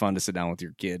with me, it's fun to sit down with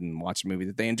your kid and watch a movie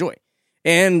that they enjoy.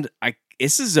 And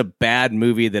this is a bad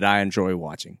movie that I enjoy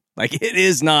watching. Like,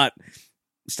 it's not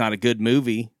a good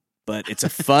movie, but it's a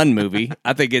fun movie.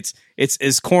 I think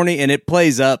it's corny and it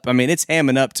plays up. I mean, it's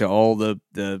hamming up to all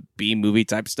the B movie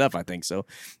type stuff, I think. So,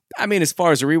 I mean, as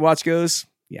far as a rewatch goes,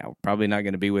 yeah, we're probably not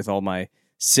going to be with all my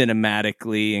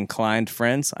cinematically inclined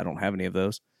friends. I don't have any of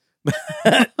those.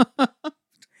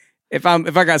 If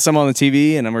I got some on the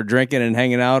TV and we're drinking and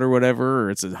hanging out or whatever, or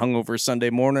it's a hungover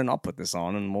Sunday morning, I'll put this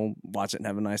on and we'll watch it and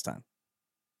have a nice time.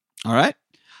 All right.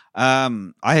 I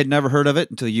had never heard of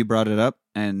it until you brought it up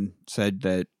and said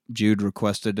that Jude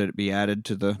requested that it be added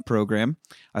to the program.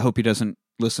 I hope he doesn't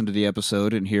listen to the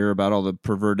episode and hear about all the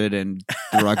perverted and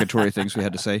derogatory things we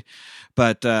had to say.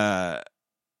 But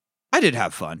I did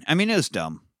have fun. I mean, it was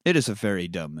dumb. It is a very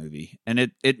dumb movie, and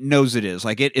it knows it is.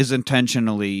 Like, it is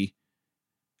intentionally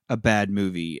a bad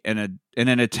movie and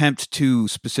an attempt to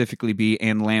specifically be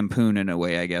and lampoon, in a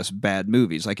way, I guess, bad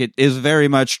movies. Like, it is very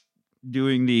much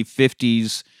doing the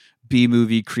 50s B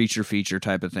movie creature feature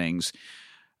type of things.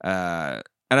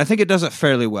 And I think it does it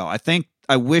fairly well.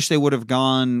 I wish they would have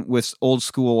gone with old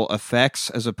school effects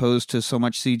as opposed to so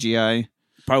much CGI.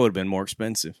 Probably would have been more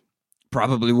expensive.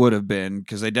 Probably would have been,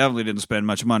 because they definitely didn't spend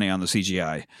much money on the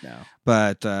CGI. No.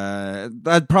 But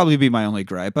that'd probably be my only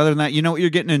gripe. Other than that, you know what you're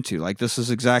getting into. Like, this is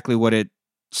exactly what it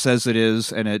says it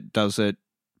is, and it does it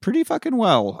pretty fucking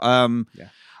well. Yeah.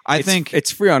 I think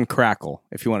it's free on Crackle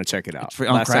if you want to check it out. It's free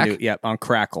on Crackle? Yeah, on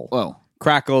Crackle. Whoa.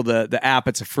 Crackle, the app,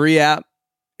 it's a free app,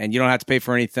 and you don't have to pay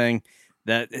for anything.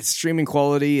 Its streaming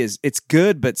quality it's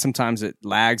good, but sometimes it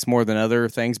lags more than other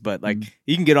things. But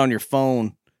you can get on your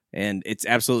phone, and it's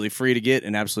absolutely free to get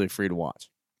and absolutely free to watch.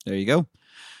 There you go.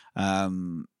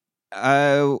 So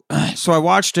I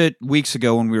watched it weeks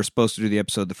ago when we were supposed to do the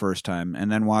episode the first time,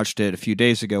 and then watched it a few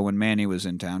days ago when Manny was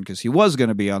in town, because he was going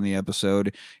to be on the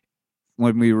episode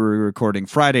when we were recording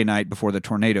Friday night before the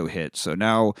tornado hit. So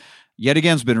now, yet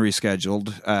again, it's been rescheduled.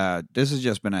 This has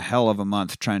just been a hell of a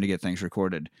month trying to get things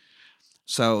recorded.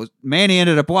 So Manny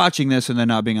ended up watching this and then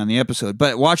not being on the episode,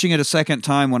 but watching it a second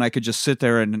time when I could just sit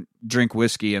there and drink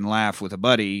whiskey and laugh with a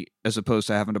buddy, as opposed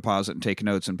to having to pause it and take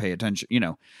notes and pay attention,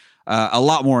 a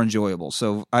lot more enjoyable.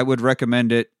 So I would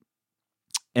recommend it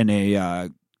in a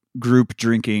group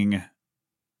drinking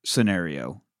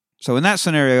scenario. So in that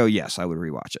scenario, yes, I would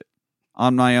rewatch it.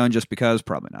 On my own, just because,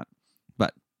 probably not.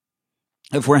 But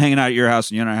if we're hanging out at your house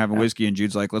and you and I having whiskey and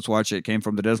Jude's like, let's watch it, It Came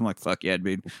from the Desert, I'm like, fuck yeah,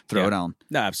 dude, throw it on.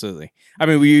 No, absolutely. I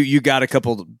mean, you got a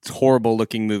couple horrible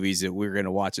looking movies that we're going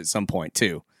to watch at some point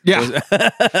too. Yeah.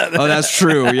 Oh, that's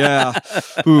true. Yeah.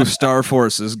 Ooh, Star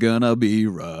Force is gonna be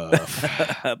rough.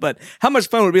 But how much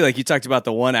fun would it be? Like, you talked about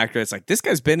the one actor. It's like, this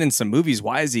guy's been in some movies.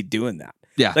 Why is he doing that?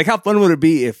 Yeah. Like, how fun would it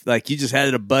be if, like, you just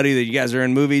had a buddy that you guys are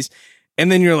in movies, and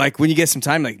then you're like, when you get some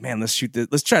time, like, man, let's shoot this.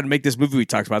 Let's try to make this movie we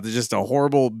talked about. That's just a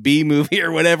horrible B movie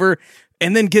or whatever.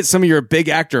 And then get some of your big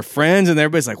actor friends, and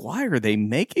everybody's like, why are they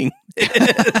making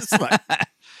this? Like,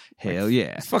 hell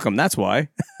yeah. Fuck them. That's why.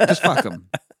 Just fuck them.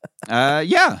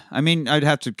 Yeah. I mean, I'd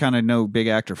have to kind of know big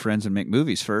actor friends and make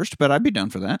movies first, but I'd be down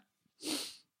for that.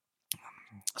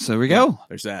 So there we go.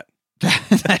 There's that.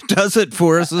 That does it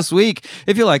for us this week.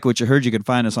 If you like what you heard, you can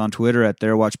find us on Twitter at The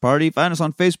Rewatch Party. Find us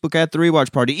on Facebook at The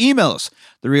Rewatch Party. Email us,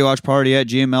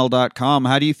 therewatchparty@gmail.com.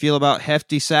 How do you feel about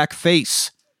hefty sack face?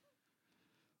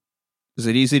 Is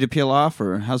it easy to peel off,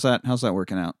 or how's that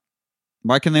working out?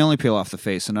 Why can they only peel off the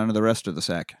face and none of the rest of the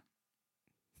sack?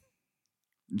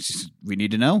 We need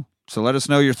to know. So let us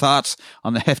know your thoughts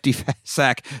on the hefty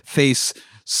sack face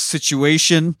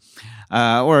situation,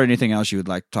 or anything else you would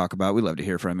like to talk about. We'd love to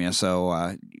hear from you.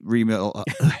 So email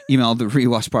the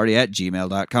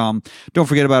rewatchparty@gmail.com. Don't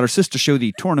forget about our sister show,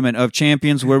 the Tournament of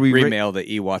Champions, where we remail the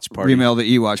E-Watch Party. Remail the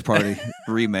E-Watch Party.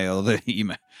 Remail the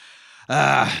email.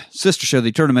 Sister show,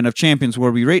 the Tournament of Champions,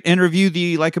 where we rate and review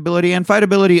the likability and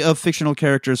fightability of fictional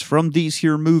characters from these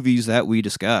here movies that we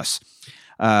discuss.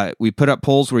 We put up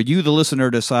polls where you, the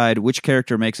listener, decide which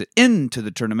character makes it into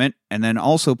the tournament, and then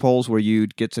also polls where you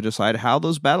get to decide how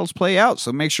those battles play out.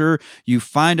 So make sure you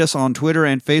find us on Twitter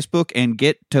and Facebook and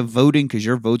get to voting, because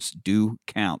your votes do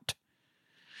count.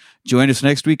 Join us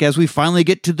next week as we finally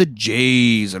get to the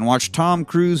J's and watch Tom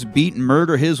Cruise beat and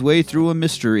murder his way through a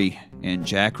mystery in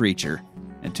Jack Reacher.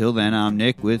 Until then, I'm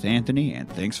Nick with Anthony, and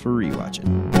thanks for rewatching.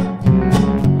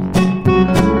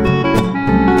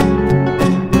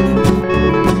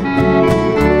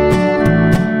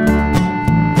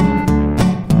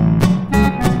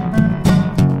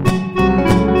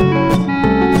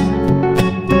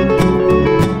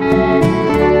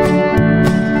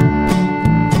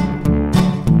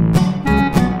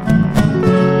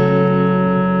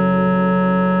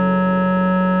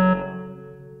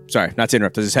 sorry, not to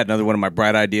interrupt. I just had another one of my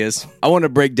bright ideas. I want to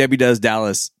break Debbie Does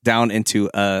Dallas down into,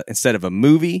 instead of a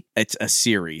movie, it's a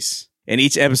series. And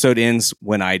each episode ends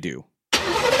when I do.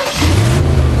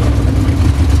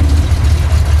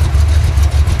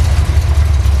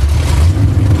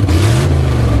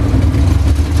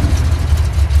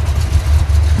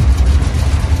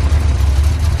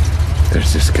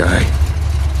 There's this guy.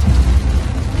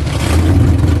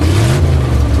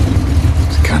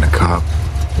 He's the kind of cop.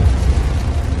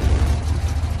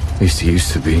 At least he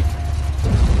used to be.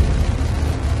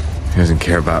 He doesn't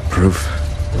care about proof.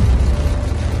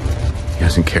 He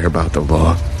doesn't care about the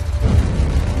law.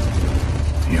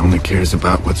 He only cares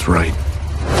about what's right.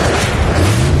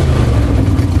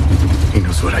 He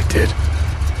knows what I did.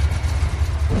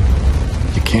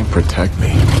 You can't protect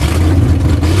me.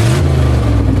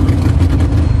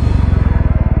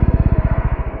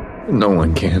 No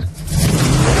one can.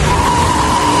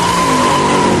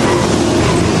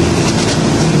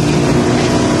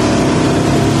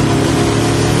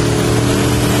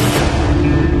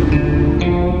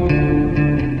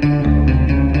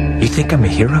 You think I'm a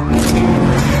hero?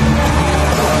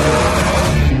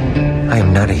 I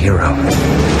am not a hero.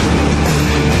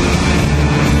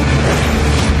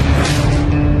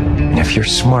 And if you're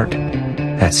smart,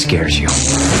 that scares you.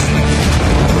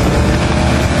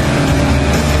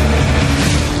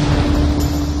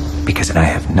 Because I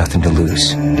have nothing to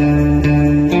lose.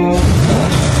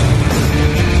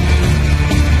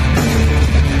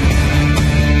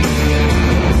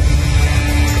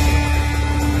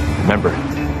 Remember,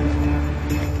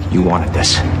 you wanted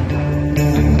this.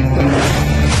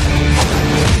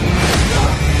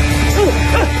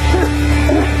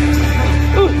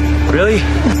 Really?